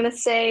 but I'm gonna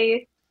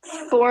say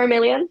 4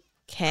 million.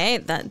 Okay,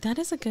 that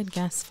is a good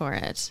guess for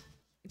it.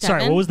 Sorry,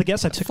 Devin? what was the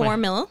guess? I took 4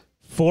 mil.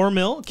 4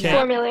 mil? Okay.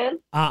 4 million.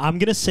 I'm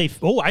going to say...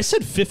 I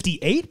said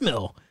 58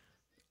 mil.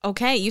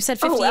 Okay, you said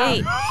Oh,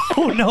 58. wow.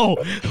 Oh no,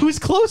 who's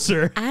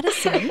closer?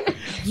 Addison,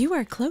 you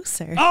are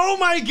closer. Oh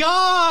my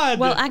God!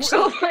 Well,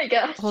 actually, Oh my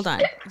gosh. hold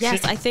on.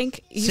 Yes, I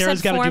think you Sarah's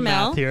said gotta 4 do mil.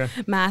 math here.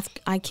 Math.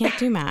 I can't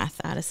do math,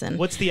 Addison.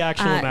 What's the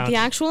actual amount? The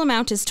actual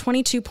amount is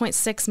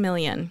 22.6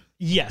 million.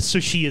 Yes,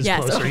 so she is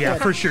Yes. closer. Yeah,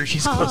 for sure,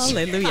 she's closer.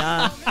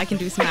 Hallelujah. I can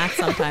do some math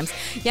sometimes.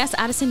 Yes,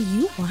 Addison,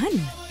 you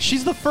won.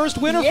 She's the first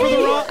winner for the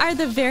You wrong. are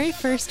the very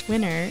first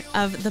winner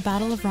of the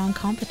Battle of Wrong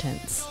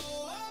Competence.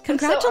 I'm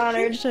so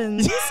honored.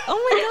 Congratulations.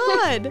 Oh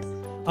my God.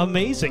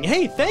 Amazing.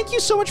 Hey, thank you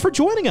so much for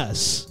joining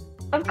us.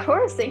 Of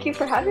course. Thank you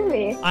for having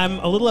me. I'm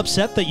a little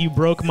upset that you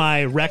broke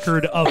my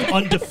record of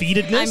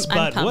undefeatedness, I'm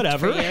but pumped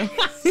whatever. for you.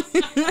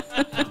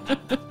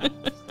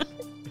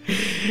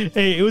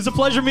 Hey, it was a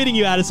pleasure meeting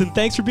you, Addison.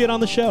 Thanks for being on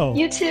the show.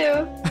 You too.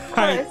 Of All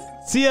right,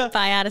 course. see ya.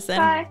 Bye, Addison.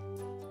 Bye.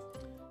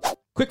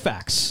 Quick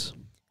facts.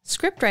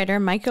 Scriptwriter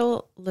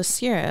Michael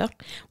Lussier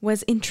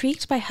was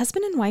intrigued by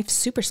husband and wife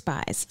super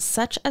spies,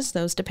 such as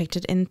those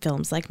depicted in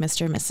films like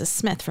Mr. and Mrs.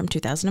 Smith from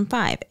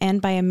 2005,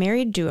 and by a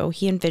married duo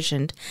he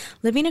envisioned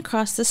living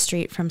across the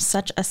street from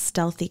such a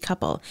stealthy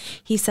couple.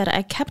 He said,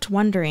 I kept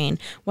wondering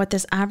what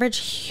this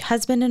average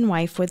husband and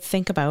wife would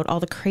think about all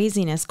the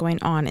craziness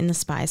going on in the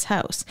spy's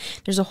house.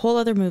 There's a whole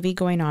other movie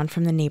going on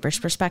from the neighbor's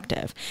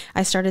perspective.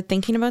 I started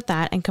thinking about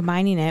that and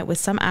combining it with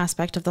some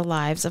aspect of the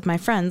lives of my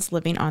friends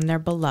living on their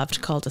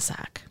beloved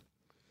cul-de-sac.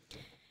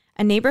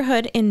 A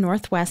neighborhood in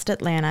northwest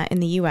Atlanta in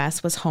the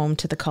U.S. was home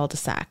to the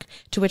cul-de-sac,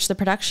 to which the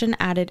production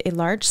added a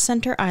large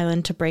center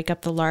island to break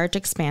up the large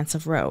expanse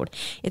of road.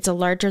 It's a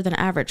larger than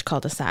average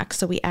cul-de-sac,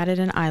 so we added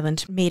an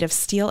island made of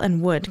steel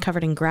and wood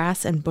covered in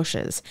grass and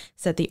bushes,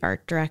 said the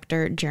art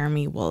director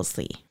Jeremy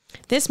Woolsey.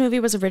 This movie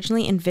was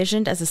originally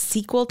envisioned as a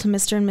sequel to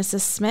Mr. and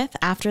Mrs. Smith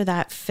after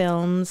that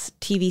film's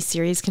TV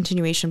series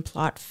continuation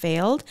plot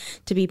failed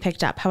to be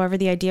picked up. However,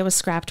 the idea was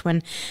scrapped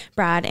when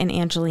Brad and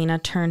Angelina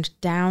turned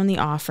down the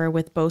offer,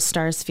 with both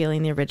stars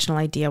feeling the original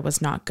idea was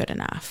not good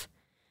enough.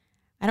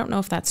 I don't know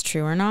if that's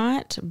true or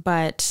not,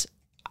 but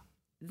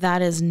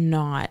that is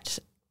not...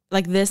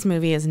 Like, this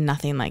movie is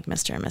nothing like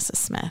Mr. and Mrs.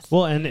 Smith.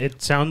 Well, and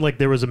it sounded like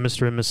there was a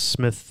Mr. and Mrs.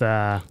 Smith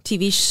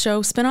TV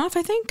show spinoff,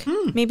 I think,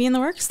 maybe in the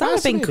works. That would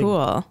have been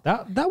cool.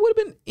 That would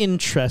have been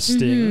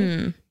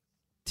interesting.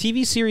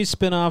 TV series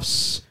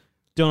spinoffs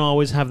don't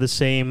always have the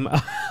same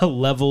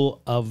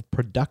level of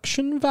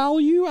production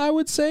value, I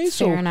would say.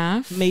 Fair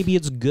enough. Maybe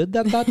it's good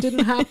that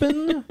didn't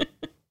happen.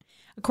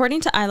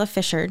 According to Isla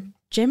Fisher,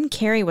 Jim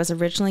Carrey was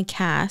originally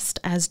cast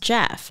as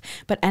Jeff,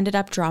 but ended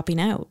up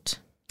dropping out.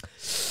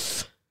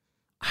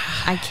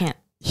 I can't.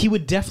 He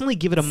would definitely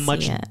give it a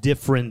much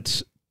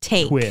different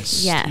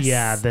twist. Yes.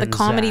 Yeah, the than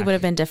comedy Zach. would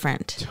have been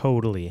different.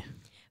 Totally.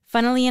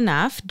 Funnily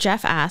enough,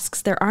 Jeff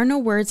asks, there are no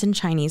words in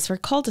Chinese for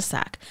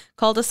cul-de-sac.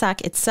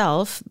 Cul-de-sac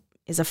itself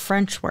is a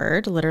French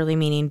word, literally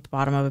meaning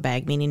bottom of a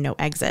bag, meaning no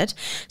exit.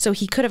 So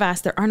he could have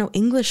asked, there are no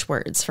English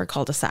words for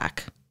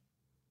cul-de-sac.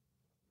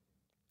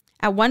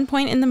 At one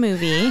point in the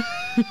movie...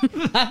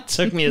 That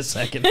took me a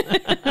second.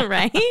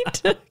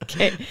 Right?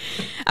 Okay.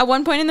 At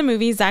one point in the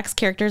movie, Zach's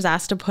character is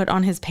asked to put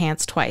on his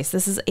pants twice.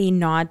 This is a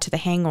nod to The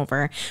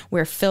Hangover,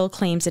 where Phil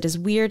claims it is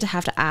weird to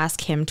have to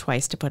ask him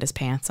twice to put his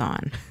pants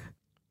on.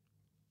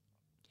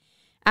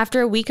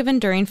 After a week of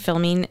enduring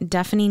filming,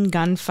 deafening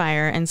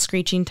gunfire, and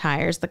screeching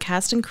tires, the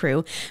cast and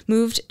crew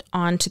moved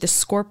on to the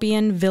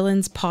Scorpion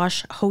Villains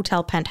Posh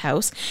Hotel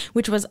Penthouse,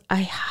 which was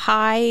a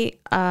high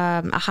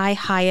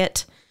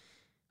Hyatt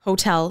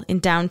hotel in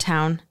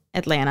downtown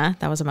Atlanta.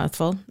 That was a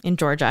mouthful. In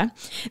Georgia.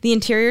 The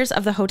interiors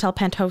of the hotel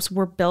penthouse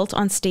were built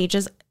on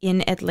stages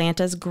in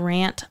Atlanta's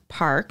Grant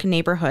Park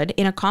neighborhood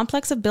in a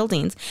complex of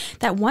buildings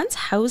that once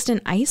housed an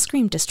ice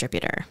cream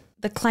distributor.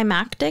 The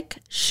climactic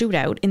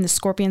shootout in the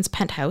Scorpion's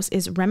penthouse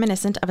is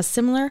reminiscent of a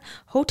similar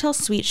hotel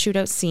suite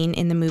shootout scene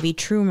in the movie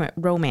True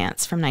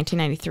Romance from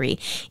 1993,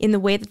 in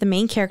the way that the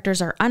main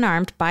characters are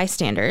unarmed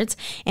bystanders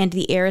and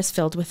the air is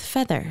filled with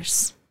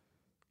feathers.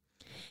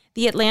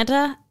 The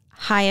Atlanta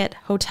Hyatt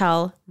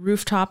Hotel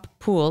rooftop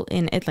pool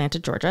in Atlanta,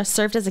 Georgia,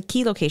 served as a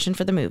key location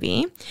for the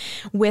movie,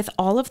 with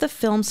all of the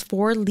film's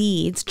 4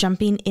 leads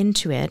jumping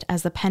into it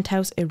as the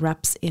penthouse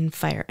erupts in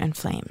fire and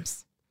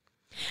flames.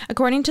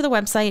 According to the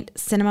website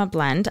Cinema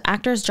Blend,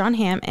 actors John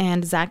Hamm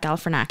and Zach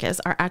Galifianakis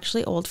are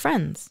actually old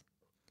friends.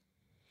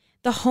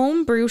 The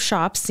home brew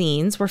shop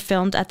scenes were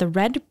filmed at the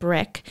Red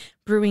Brick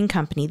Brewing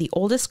Company, the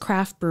oldest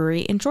craft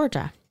brewery in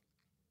Georgia.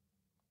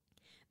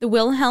 The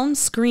Wilhelm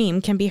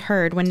scream can be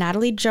heard when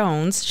Natalie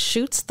Jones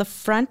shoots the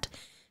front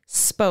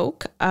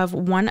spoke of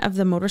one of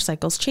the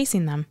motorcycles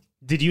chasing them.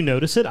 Did you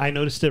notice it? I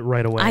noticed it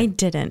right away. I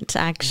didn't,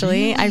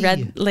 actually. Really? I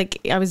read,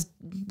 I was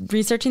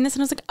researching this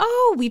and I was like,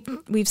 oh,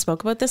 we've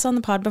spoke about this on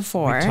the pod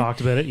before. We talked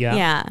about it, yeah.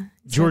 Yeah.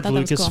 George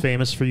Lucas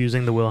famous for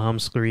using the Wilhelm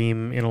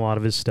scream in a lot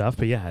of his stuff,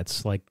 but yeah,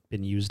 it's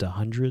been used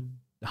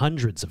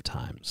hundreds of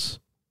times.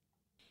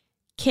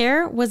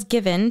 Care was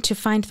given to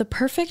find the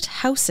perfect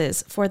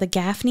houses for the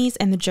Gaffneys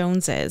and the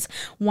Joneses,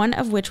 one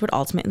of which would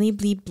ultimately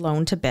be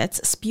blown to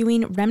bits,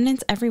 spewing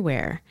remnants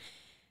everywhere.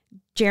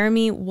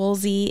 Jeremy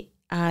Woolsey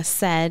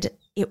said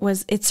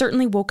it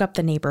certainly woke up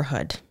the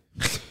neighborhood.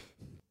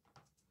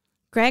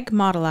 Greg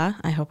Motola,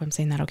 I hope I'm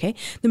saying that okay,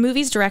 the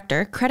movie's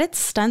director, credits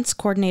stunts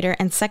coordinator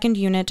and second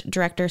unit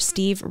director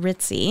Steve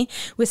Ritzy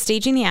with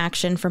staging the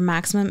action for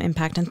maximum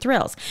impact and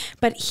thrills.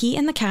 But he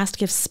and the cast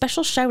give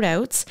special shout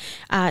outs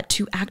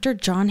to actor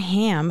John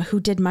Hamm, who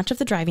did much of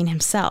the driving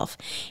himself.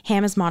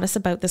 Hamm is modest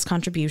about this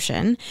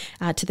contribution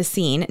to the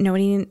scene,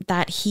 noting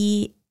that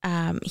he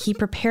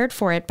prepared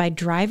for it by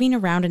driving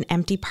around an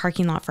empty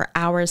parking lot for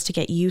hours to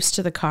get used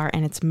to the car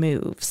and its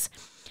moves.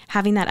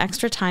 Having that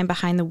extra time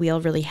behind the wheel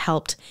really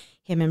helped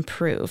him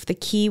improve. The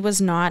key was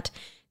to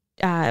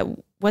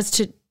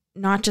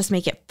not just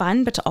make it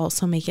fun, but to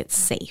also make it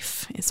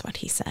safe, is what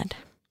he said.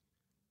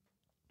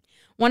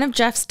 One of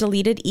Jeff's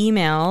deleted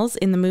emails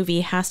in the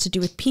movie has to do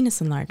with penis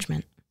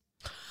enlargement.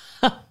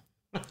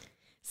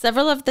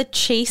 Several of the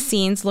chase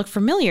scenes look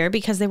familiar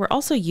because they were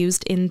also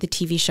used in the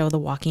TV show The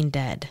Walking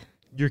Dead.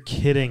 You're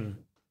kidding.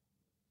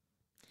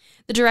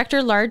 The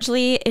director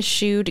largely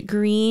eschewed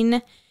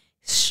green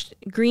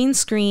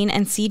screen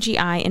and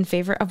CGI in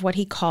favor of what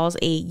he calls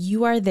a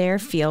you are there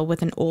feel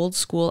with an old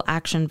school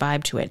action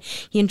vibe to it.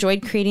 He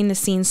enjoyed creating the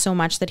scene so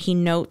much that he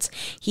notes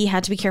he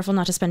had to be careful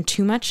not to spend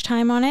too much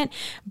time on it.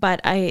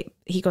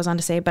 He goes on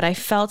to say, but I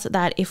felt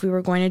that if we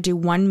were going to do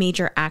one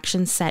major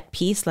action set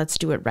piece, let's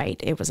do it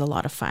right. It was a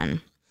lot of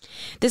fun.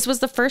 This was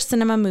the first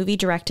cinema movie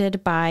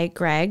directed by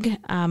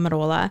Greg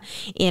Motola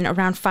in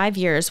around 5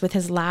 years, with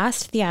his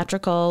last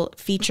theatrical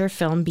feature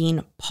film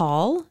being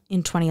Paul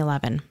in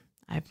 2011.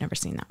 I've never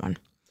seen that one.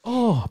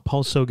 Oh,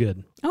 Paul's so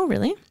good. Oh,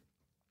 really?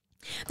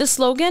 The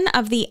slogan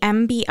of the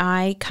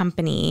MBI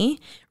company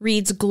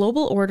reads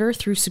Global Order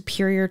Through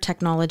Superior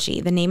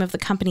Technology. The name of the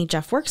company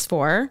Jeff works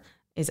for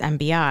is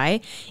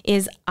MBI,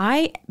 is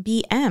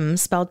IBM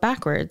spelled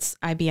backwards.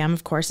 IBM,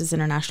 of course, is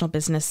International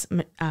Business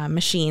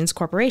Machines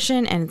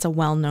Corporation, and it's a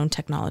well-known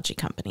technology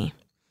company.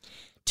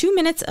 2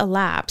 minutes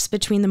elapse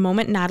between the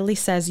moment Natalie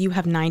says you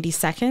have 90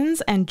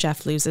 seconds and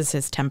Jeff loses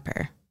his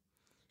temper.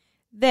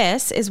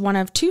 This is one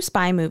of 2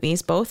 spy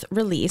movies, both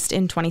released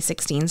in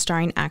 2016,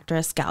 starring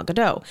actress Gal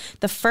Gadot.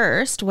 The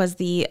first was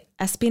the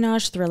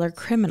espionage thriller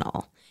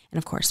Criminal. And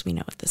of course, we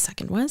know what the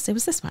second was. It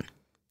was this one.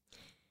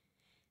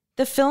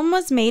 The film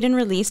was made and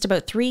released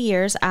about 3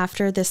 years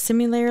after the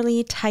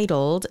similarly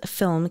titled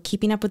film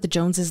Keeping Up with the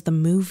Joneses, the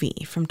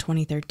movie from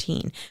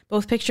 2013.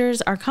 Both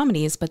pictures are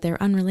comedies, but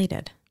they're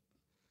unrelated.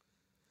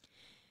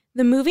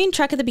 The moving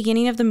truck at the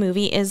beginning of the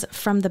movie is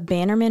from the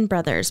Bannerman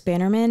brothers.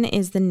 Bannerman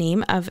is the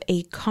name of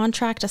a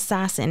contract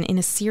assassin in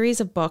a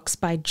series of books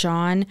by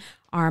John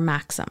R.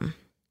 Maxim.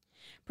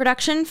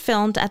 Production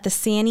filmed at the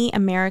Sani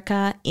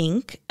America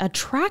Inc., a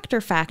tractor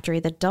factory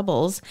that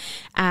doubles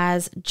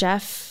as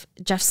Jeff's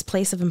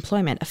place of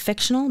employment, a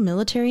fictional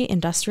military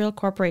industrial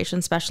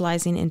corporation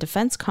specializing in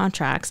defense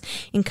contracts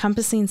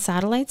encompassing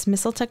satellites,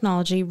 missile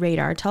technology,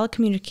 radar,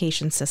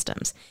 telecommunication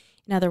systems.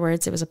 In other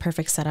words, it was a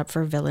perfect setup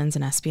for villains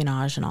and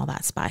espionage and all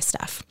that spy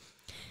stuff.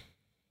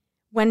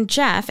 When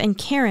Jeff and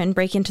Karen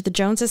break into the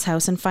Joneses'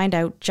 house and find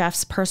out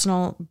Jeff's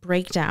personal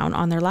breakdown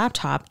on their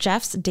laptop,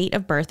 Jeff's date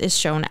of birth is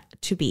shown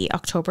to be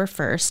October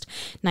 1st,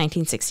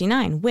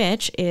 1969,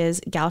 which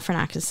is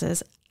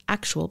Galifianakis'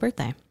 actual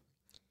birthday.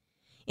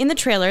 In the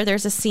trailer,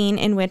 there's a scene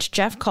in which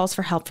Jeff calls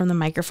for help from the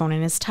microphone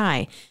in his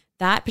tie.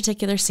 That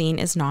particular scene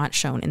is not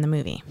shown in the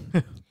movie.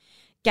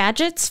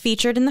 Gadgets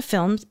featured in the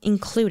film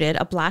included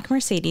a black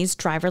Mercedes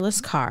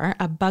driverless car,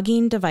 a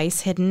bugging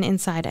device hidden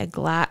inside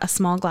a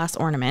small glass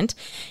ornament,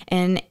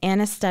 an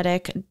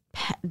anesthetic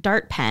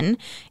dart pen,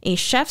 a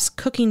chef's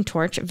cooking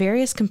torch,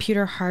 various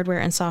computer hardware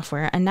and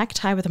software, a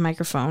necktie with a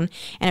microphone,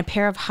 and a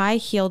pair of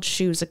high-heeled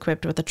shoes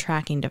equipped with a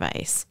tracking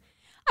device.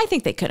 I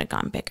think they could have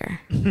gone bigger.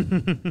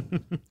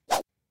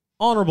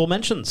 Honorable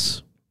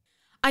mentions.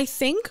 I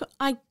think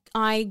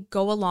I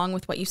go along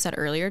with what you said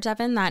earlier,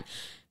 Devin, that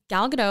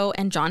Gal Gadot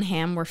and John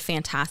Hamm were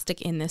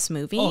fantastic in this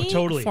movie. Oh,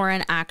 totally. For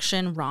an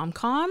action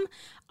rom-com.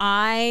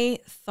 I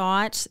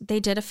thought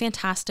they did a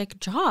fantastic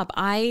job.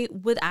 I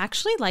would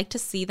actually like to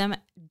see them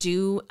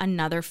do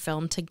another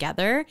film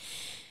together.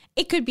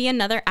 It could be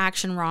another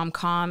action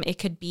rom-com. It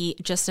could be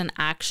just an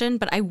action,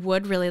 but I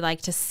would really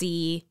like to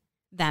see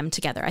them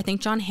together. I think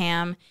John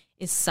Hamm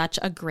is such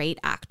a great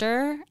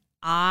actor.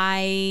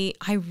 I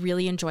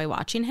really enjoy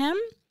watching him,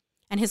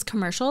 and his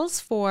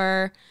commercials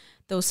for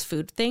those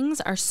food things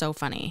are so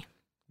funny.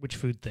 Which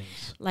food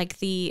things? Like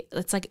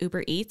it's like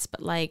Uber Eats,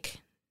 but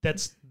like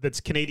that's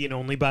Canadian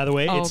only, by the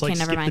way. Oh, it's okay, like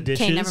never skip mind. the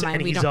dishes, Okay, never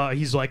mind. and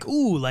he's like,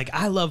 ooh, like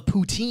I love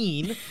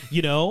poutine,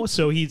 you know.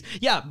 So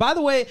By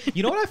the way,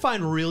 you know what I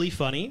find really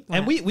funny,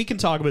 and we can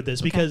talk about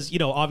this because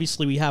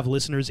obviously we have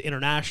listeners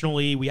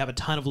internationally. We have a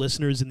ton of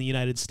listeners in the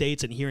United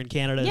States and here in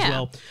Canada as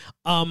well.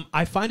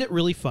 I find it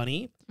really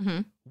funny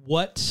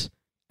what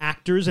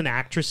actors and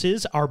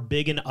actresses are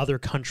big in other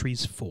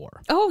countries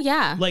for. Oh,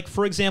 yeah. Like,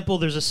 for example,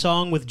 there's a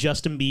song with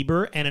Justin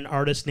Bieber and an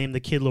artist named the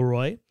Kid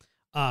Laroi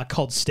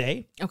called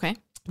Stay. Okay.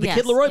 The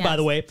Kid Laroi, by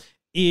the way,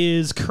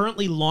 is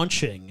currently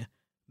launching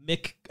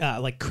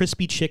like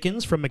crispy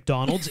chickens from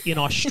McDonald's in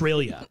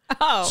Australia.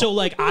 Oh. So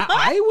like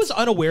I was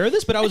unaware of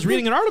this, but I was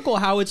reading an article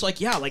how it's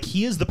like, yeah, like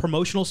he is the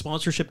promotional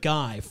sponsorship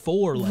guy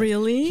for like,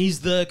 really?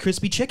 He's the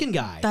crispy chicken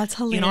guy. That's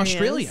hilarious. In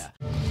Australia.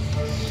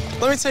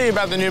 Let me tell you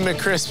about the new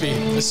McCrispy,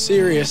 the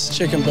serious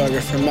chicken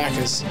burger from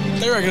Macca's.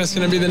 They reckon it's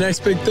gonna be the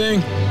next big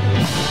thing.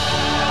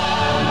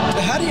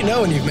 But how do you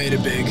know when you've made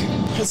it big?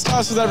 It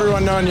starts with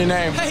everyone knowing your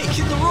name. Hey,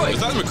 Kid Leroy,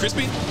 is that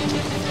McCrispy?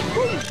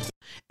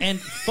 And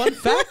fun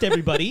fact,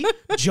 everybody,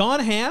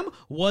 John Hamm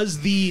was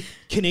the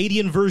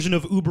Canadian version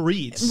of Uber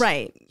Eats.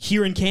 Right.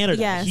 Here in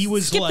Canada. Yes. He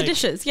was Skip like... the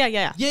dishes.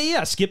 Yeah.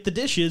 Yeah, Skip the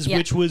Dishes,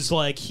 which was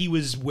like, he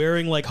was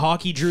wearing like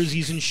hockey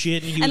jerseys and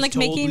shit. And he was like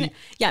totally...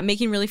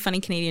 making really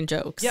funny Canadian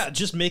jokes. Yeah,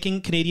 just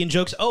making Canadian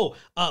jokes. Oh,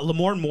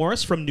 Lamorne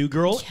Morris from New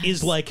Girl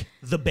is like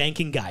the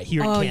banking guy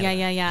here in Canada.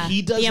 Oh, yeah.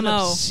 He does an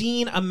BMO.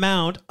 obscene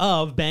amount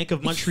of Bank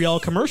of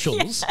Montreal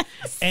commercials.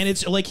 And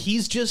it's like,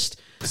 he's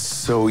just...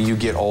 So you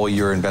get all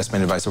your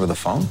investment advice over the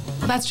phone?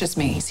 Well, that's just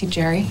me. See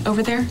Jerry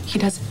over there? He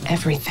does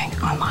everything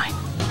online.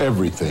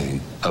 Everything.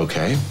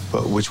 Okay,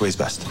 but which way's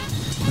best?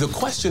 The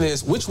question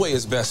is, which way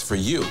is best for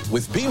you?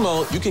 With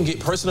BMO, you can get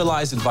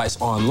personalized advice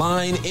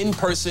online, in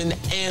person,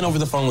 and over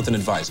the phone with an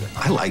advisor.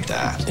 I like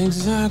that.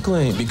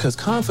 Exactly, because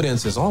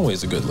confidence is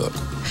always a good look.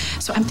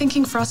 So I'm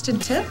thinking frosted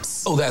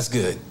tips. Oh, that's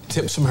good.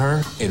 Tips from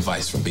her,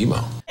 advice from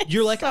BMO.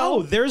 You're like,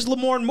 oh, there's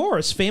Lamorne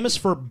Morris, famous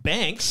for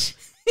banks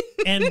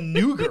and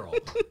New Girl.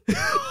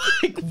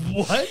 Like,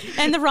 what?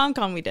 And the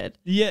rom-com we did.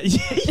 Yeah.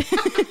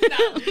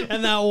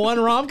 And that one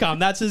rom-com,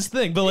 that's his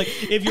thing. But like,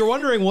 if you're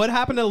wondering what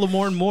happened to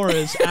Lamorne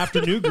Morris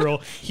after New Girl,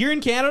 here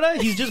in Canada,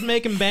 he's just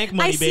making bank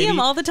money, baby. I see him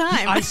all the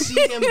time. I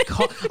see him.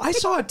 I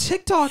saw a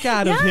TikTok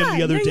ad of him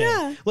the other day.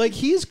 Yeah. Like,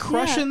 he's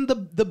crushing the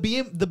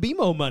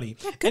BMO money.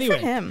 Yeah, good anyway,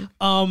 for him.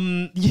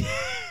 Yeah.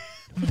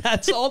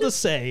 That's all to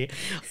say,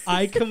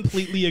 I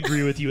completely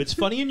agree with you. It's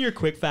funny in your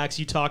quick facts,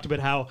 you talked about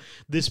how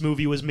this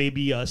movie was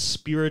maybe a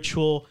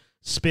spiritual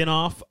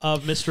spin-off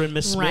of Mr. and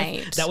Miss Smith.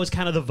 Right. That was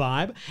kind of the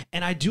vibe.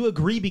 And I do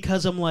agree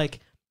because I'm like,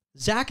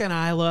 Zach and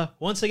Isla,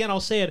 once again, I'll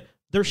say it,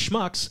 they're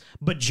schmucks.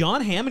 But John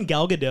Hamm and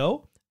Gal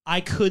Gadot,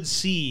 I could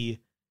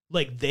see,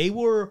 like, they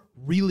were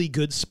really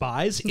good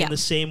spies in the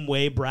same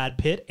way Brad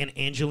Pitt and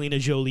Angelina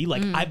Jolie.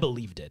 Like, I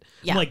believed it.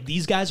 Yeah. I'm like,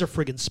 these guys are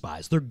friggin'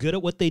 spies. They're good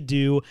at what they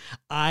do.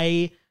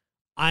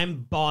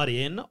 I'm bought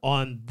in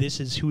on this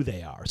is who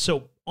they are.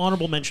 So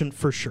honorable mention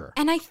for sure.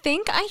 And I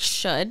think I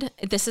should.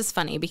 This is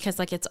funny because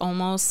like it's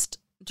almost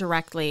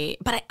directly,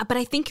 but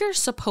I think you're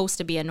supposed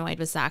to be annoyed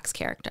with Zach's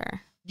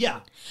character.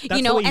 Yeah,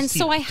 you know, and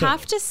so I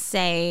have to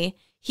say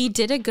he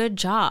did a good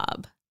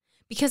job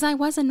because I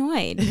was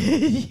annoyed.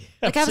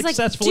 Like I was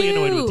successfully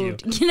like, annoyed with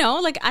dude, you know,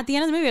 like at the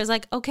end of the movie, I was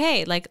like,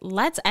 okay, like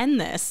let's end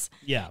this.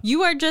 Yeah,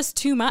 you are just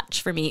too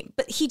much for me.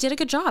 But he did a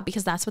good job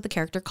because that's what the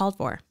character called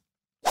for.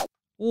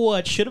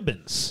 What should have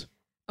been?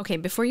 Okay,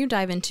 before you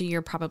dive into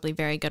your probably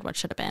very good what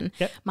should have been,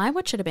 my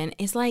what should have been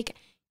is like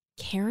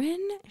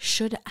Karen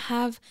should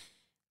have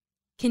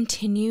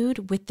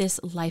continued with this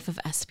life of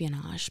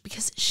espionage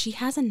because she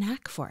has a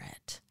knack for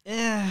it.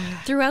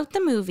 Throughout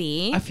the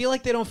movie. I feel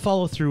like they don't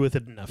follow through with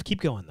it enough. Keep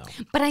going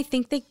though. But I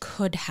think they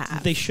could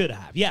have. They should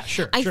have. Yeah,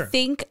 sure. I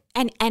think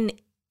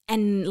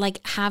and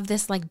like have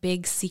this like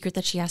big secret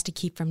that she has to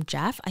keep from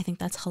Jeff. I think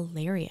that's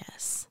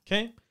hilarious.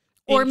 Okay.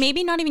 Or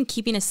maybe not even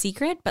keeping a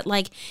secret, but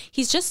like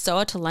he's just so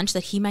out to lunch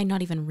that he might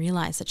not even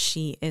realize that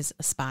she is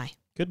a spy.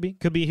 Could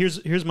be.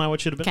 Here's my what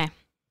should have been. Okay.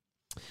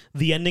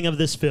 The ending of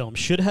this film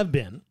should have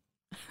been,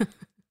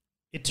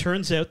 it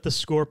turns out the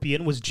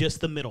Scorpion was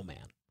just the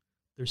middleman.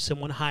 There's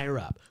someone higher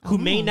up who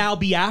may now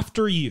be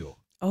after you.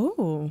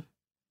 Oh.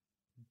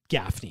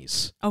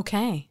 Gaffney's.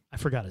 Okay. I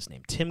forgot his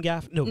name. Tim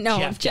Gaff? No,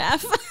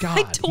 Jeff. God,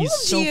 I told he's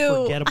so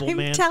you. forgettable,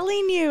 man. I'm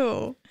telling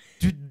you.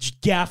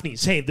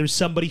 Gaffney's. Hey, there's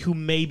somebody who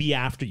may be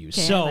after you.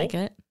 Okay, so I like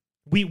it.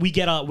 we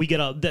get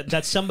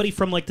that somebody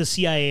from like the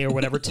CIA or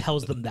whatever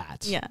tells them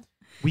that. Yeah.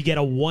 We get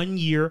a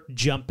 1-year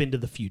jump into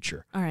the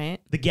future. All right.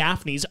 The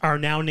Gaffneys are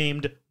now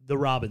named the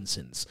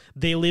Robinsons.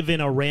 They live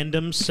in a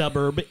random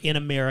suburb in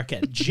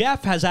America.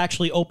 Jeff has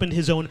actually opened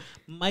his own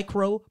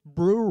micro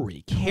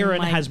brewery.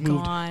 Karen has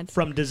moved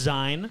from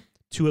design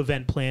to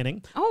event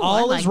planning.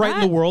 All is right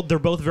in the world. They're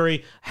both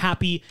very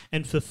happy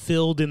and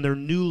fulfilled in their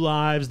new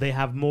lives. They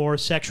have more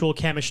sexual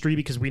chemistry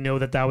because we know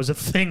that was a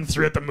thing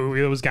throughout the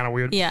movie. It was kind of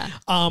weird. Yeah.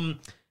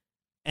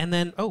 And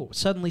then,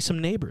 suddenly some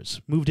neighbors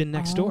moved in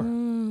next door.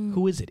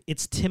 Who is it?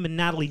 It's Tim and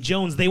Natalie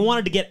Jones. They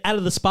wanted to get out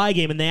of the spy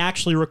game, and they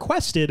actually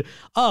requested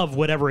of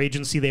whatever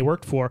agency they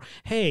worked for,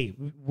 hey,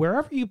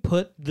 wherever you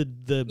put the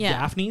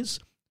Gaffneys,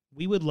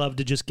 we would love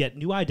to just get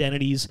new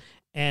identities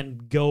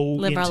and go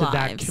Live into our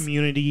that lives.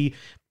 community.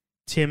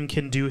 Tim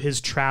can do his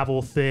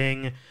travel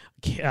thing.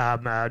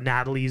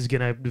 Natalie's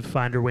gonna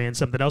find her way in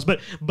something else.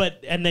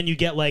 But and then you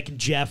get like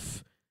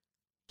Jeff,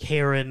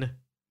 Karen,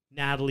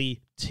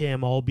 Natalie,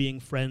 Tim all being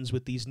friends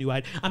with these new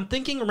I'm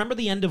thinking, remember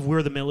the end of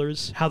We're the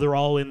Millers? How they're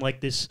all in like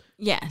this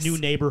new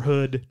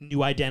neighborhood,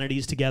 new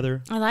identities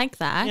together. I like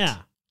that. Yeah.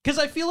 Because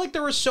I feel like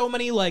there were so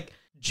many like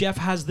Jeff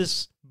has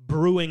this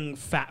brewing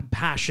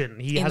passion.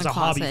 He In has the a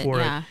hobby closet, for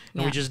yeah, it,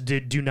 and we just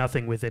do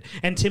nothing with it.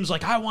 And Tim's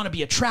like, I want to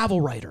be a travel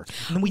writer,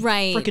 and then we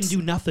freaking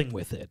do nothing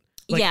with it.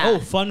 Like, Yeah. oh,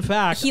 fun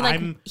fact,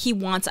 he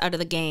wants out of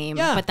the game,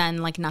 but then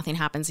like nothing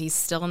happens. He's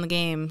still in the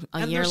game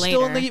a year later.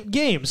 Still in the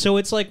game. So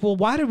it's like, well,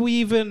 why did we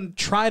even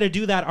try to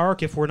do that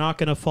arc if we're not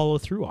going to follow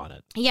through on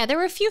it? Yeah, there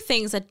were a few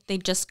things that they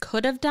just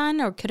could have done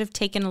or could have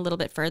taken a little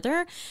bit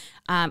further,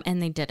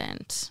 and they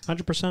didn't.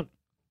 100%.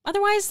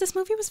 Otherwise, this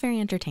movie was very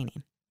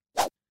entertaining.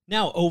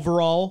 Now,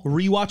 overall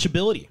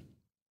rewatchability.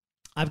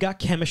 I've got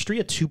chemistry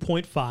at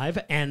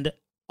 2.5, and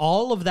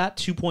all of that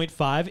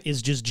 2.5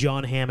 is just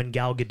John Hamm and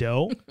Gal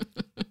Gadot.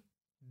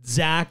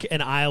 Zach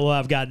and Isla,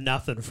 I've got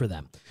nothing for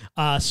them.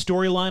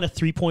 Storyline, a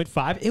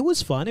 3.5. It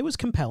was fun. It was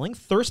compelling.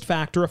 Thirst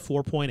factor, a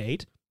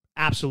 4.8.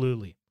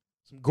 Absolutely.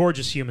 Some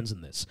gorgeous humans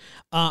in this.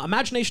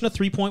 Imagination, a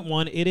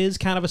 3.1. It is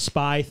kind of a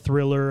spy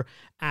thriller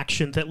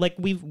action that, like,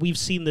 we've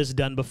seen this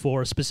done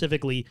before,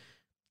 specifically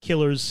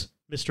Killers,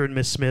 Mr. and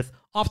Miss Smith.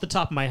 Off the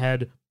top of my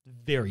head,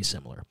 very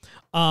similar.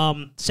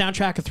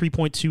 Soundtrack, a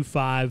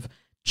 3.25.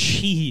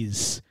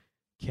 Cheese.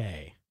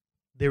 Okay.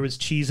 There was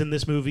cheese in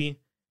this movie,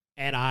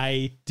 and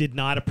I did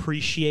not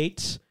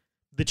appreciate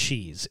the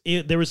cheese.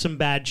 There was some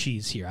bad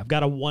cheese here. I've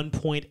got a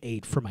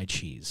 1.8 for my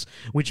cheese,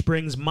 which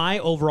brings my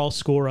overall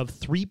score of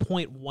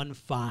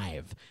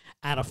 3.15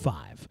 out of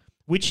 5,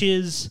 which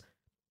is,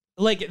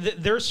 like,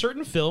 there are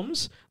certain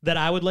films that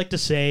I would like to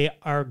say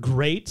are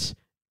great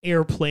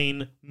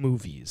airplane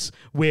movies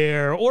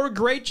or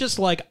great, just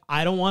like,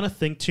 I don't want to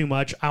think too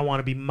much, I want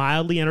to be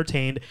mildly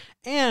entertained,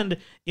 and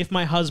if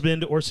my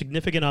husband or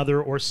significant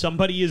other or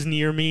somebody is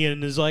near me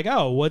and is like,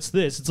 oh, what's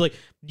this, it's like,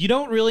 you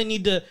don't really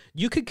need to,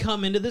 you could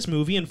come into this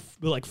movie and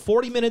like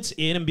 40 minutes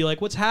in and be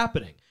like, what's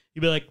happening?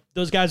 You'd be like,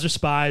 those guys are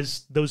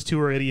spies, those two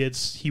are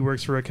idiots, he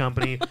works for a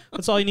company.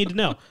 That's all you need to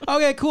know.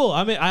 Okay, cool.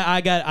 I mean, I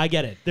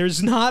get it.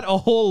 There's not a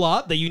whole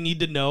lot that you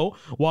need to know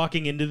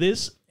walking into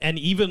this, and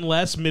even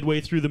less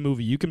midway through the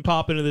movie. You can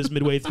pop into this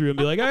midway through and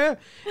be like, oh yeah,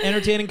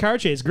 entertaining car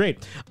chase,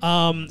 great.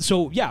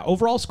 So yeah,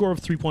 overall score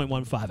of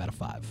 3.15 out of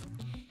 5.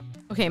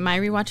 Okay, my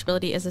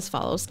rewatchability is as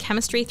follows.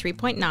 Chemistry,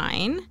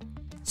 3.9.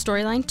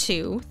 Storyline,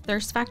 2.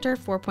 Thirst factor,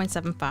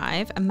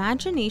 4.75.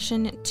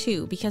 Imagination,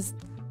 2, because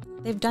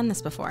they've done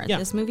this before. Yeah.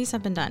 These movies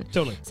have been done.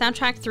 Totally.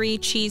 Soundtrack, 3.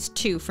 Cheese,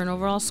 2, for an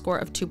overall score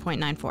of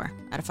 2.94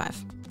 out of 5. This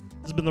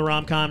has been the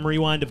Rom-Com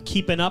Rewind of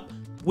Keeping Up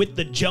with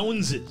the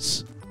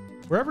Joneses.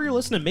 Wherever you're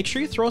listening, make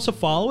sure you throw us a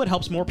follow. It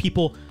helps more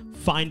people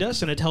find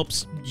us, and it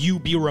helps you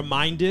be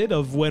reminded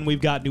of when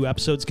we've got new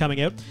episodes coming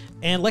out.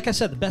 And like I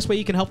said, the best way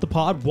you can help the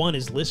pod, 1,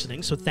 is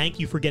listening, so thank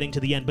you for getting to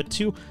the end. But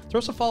 2, throw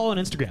us a follow on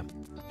Instagram.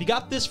 If you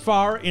got this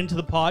far into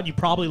the pod, you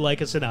probably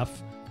like us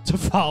enough to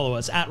follow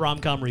us at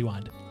Rom-Com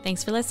Rewind.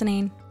 Thanks for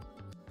listening.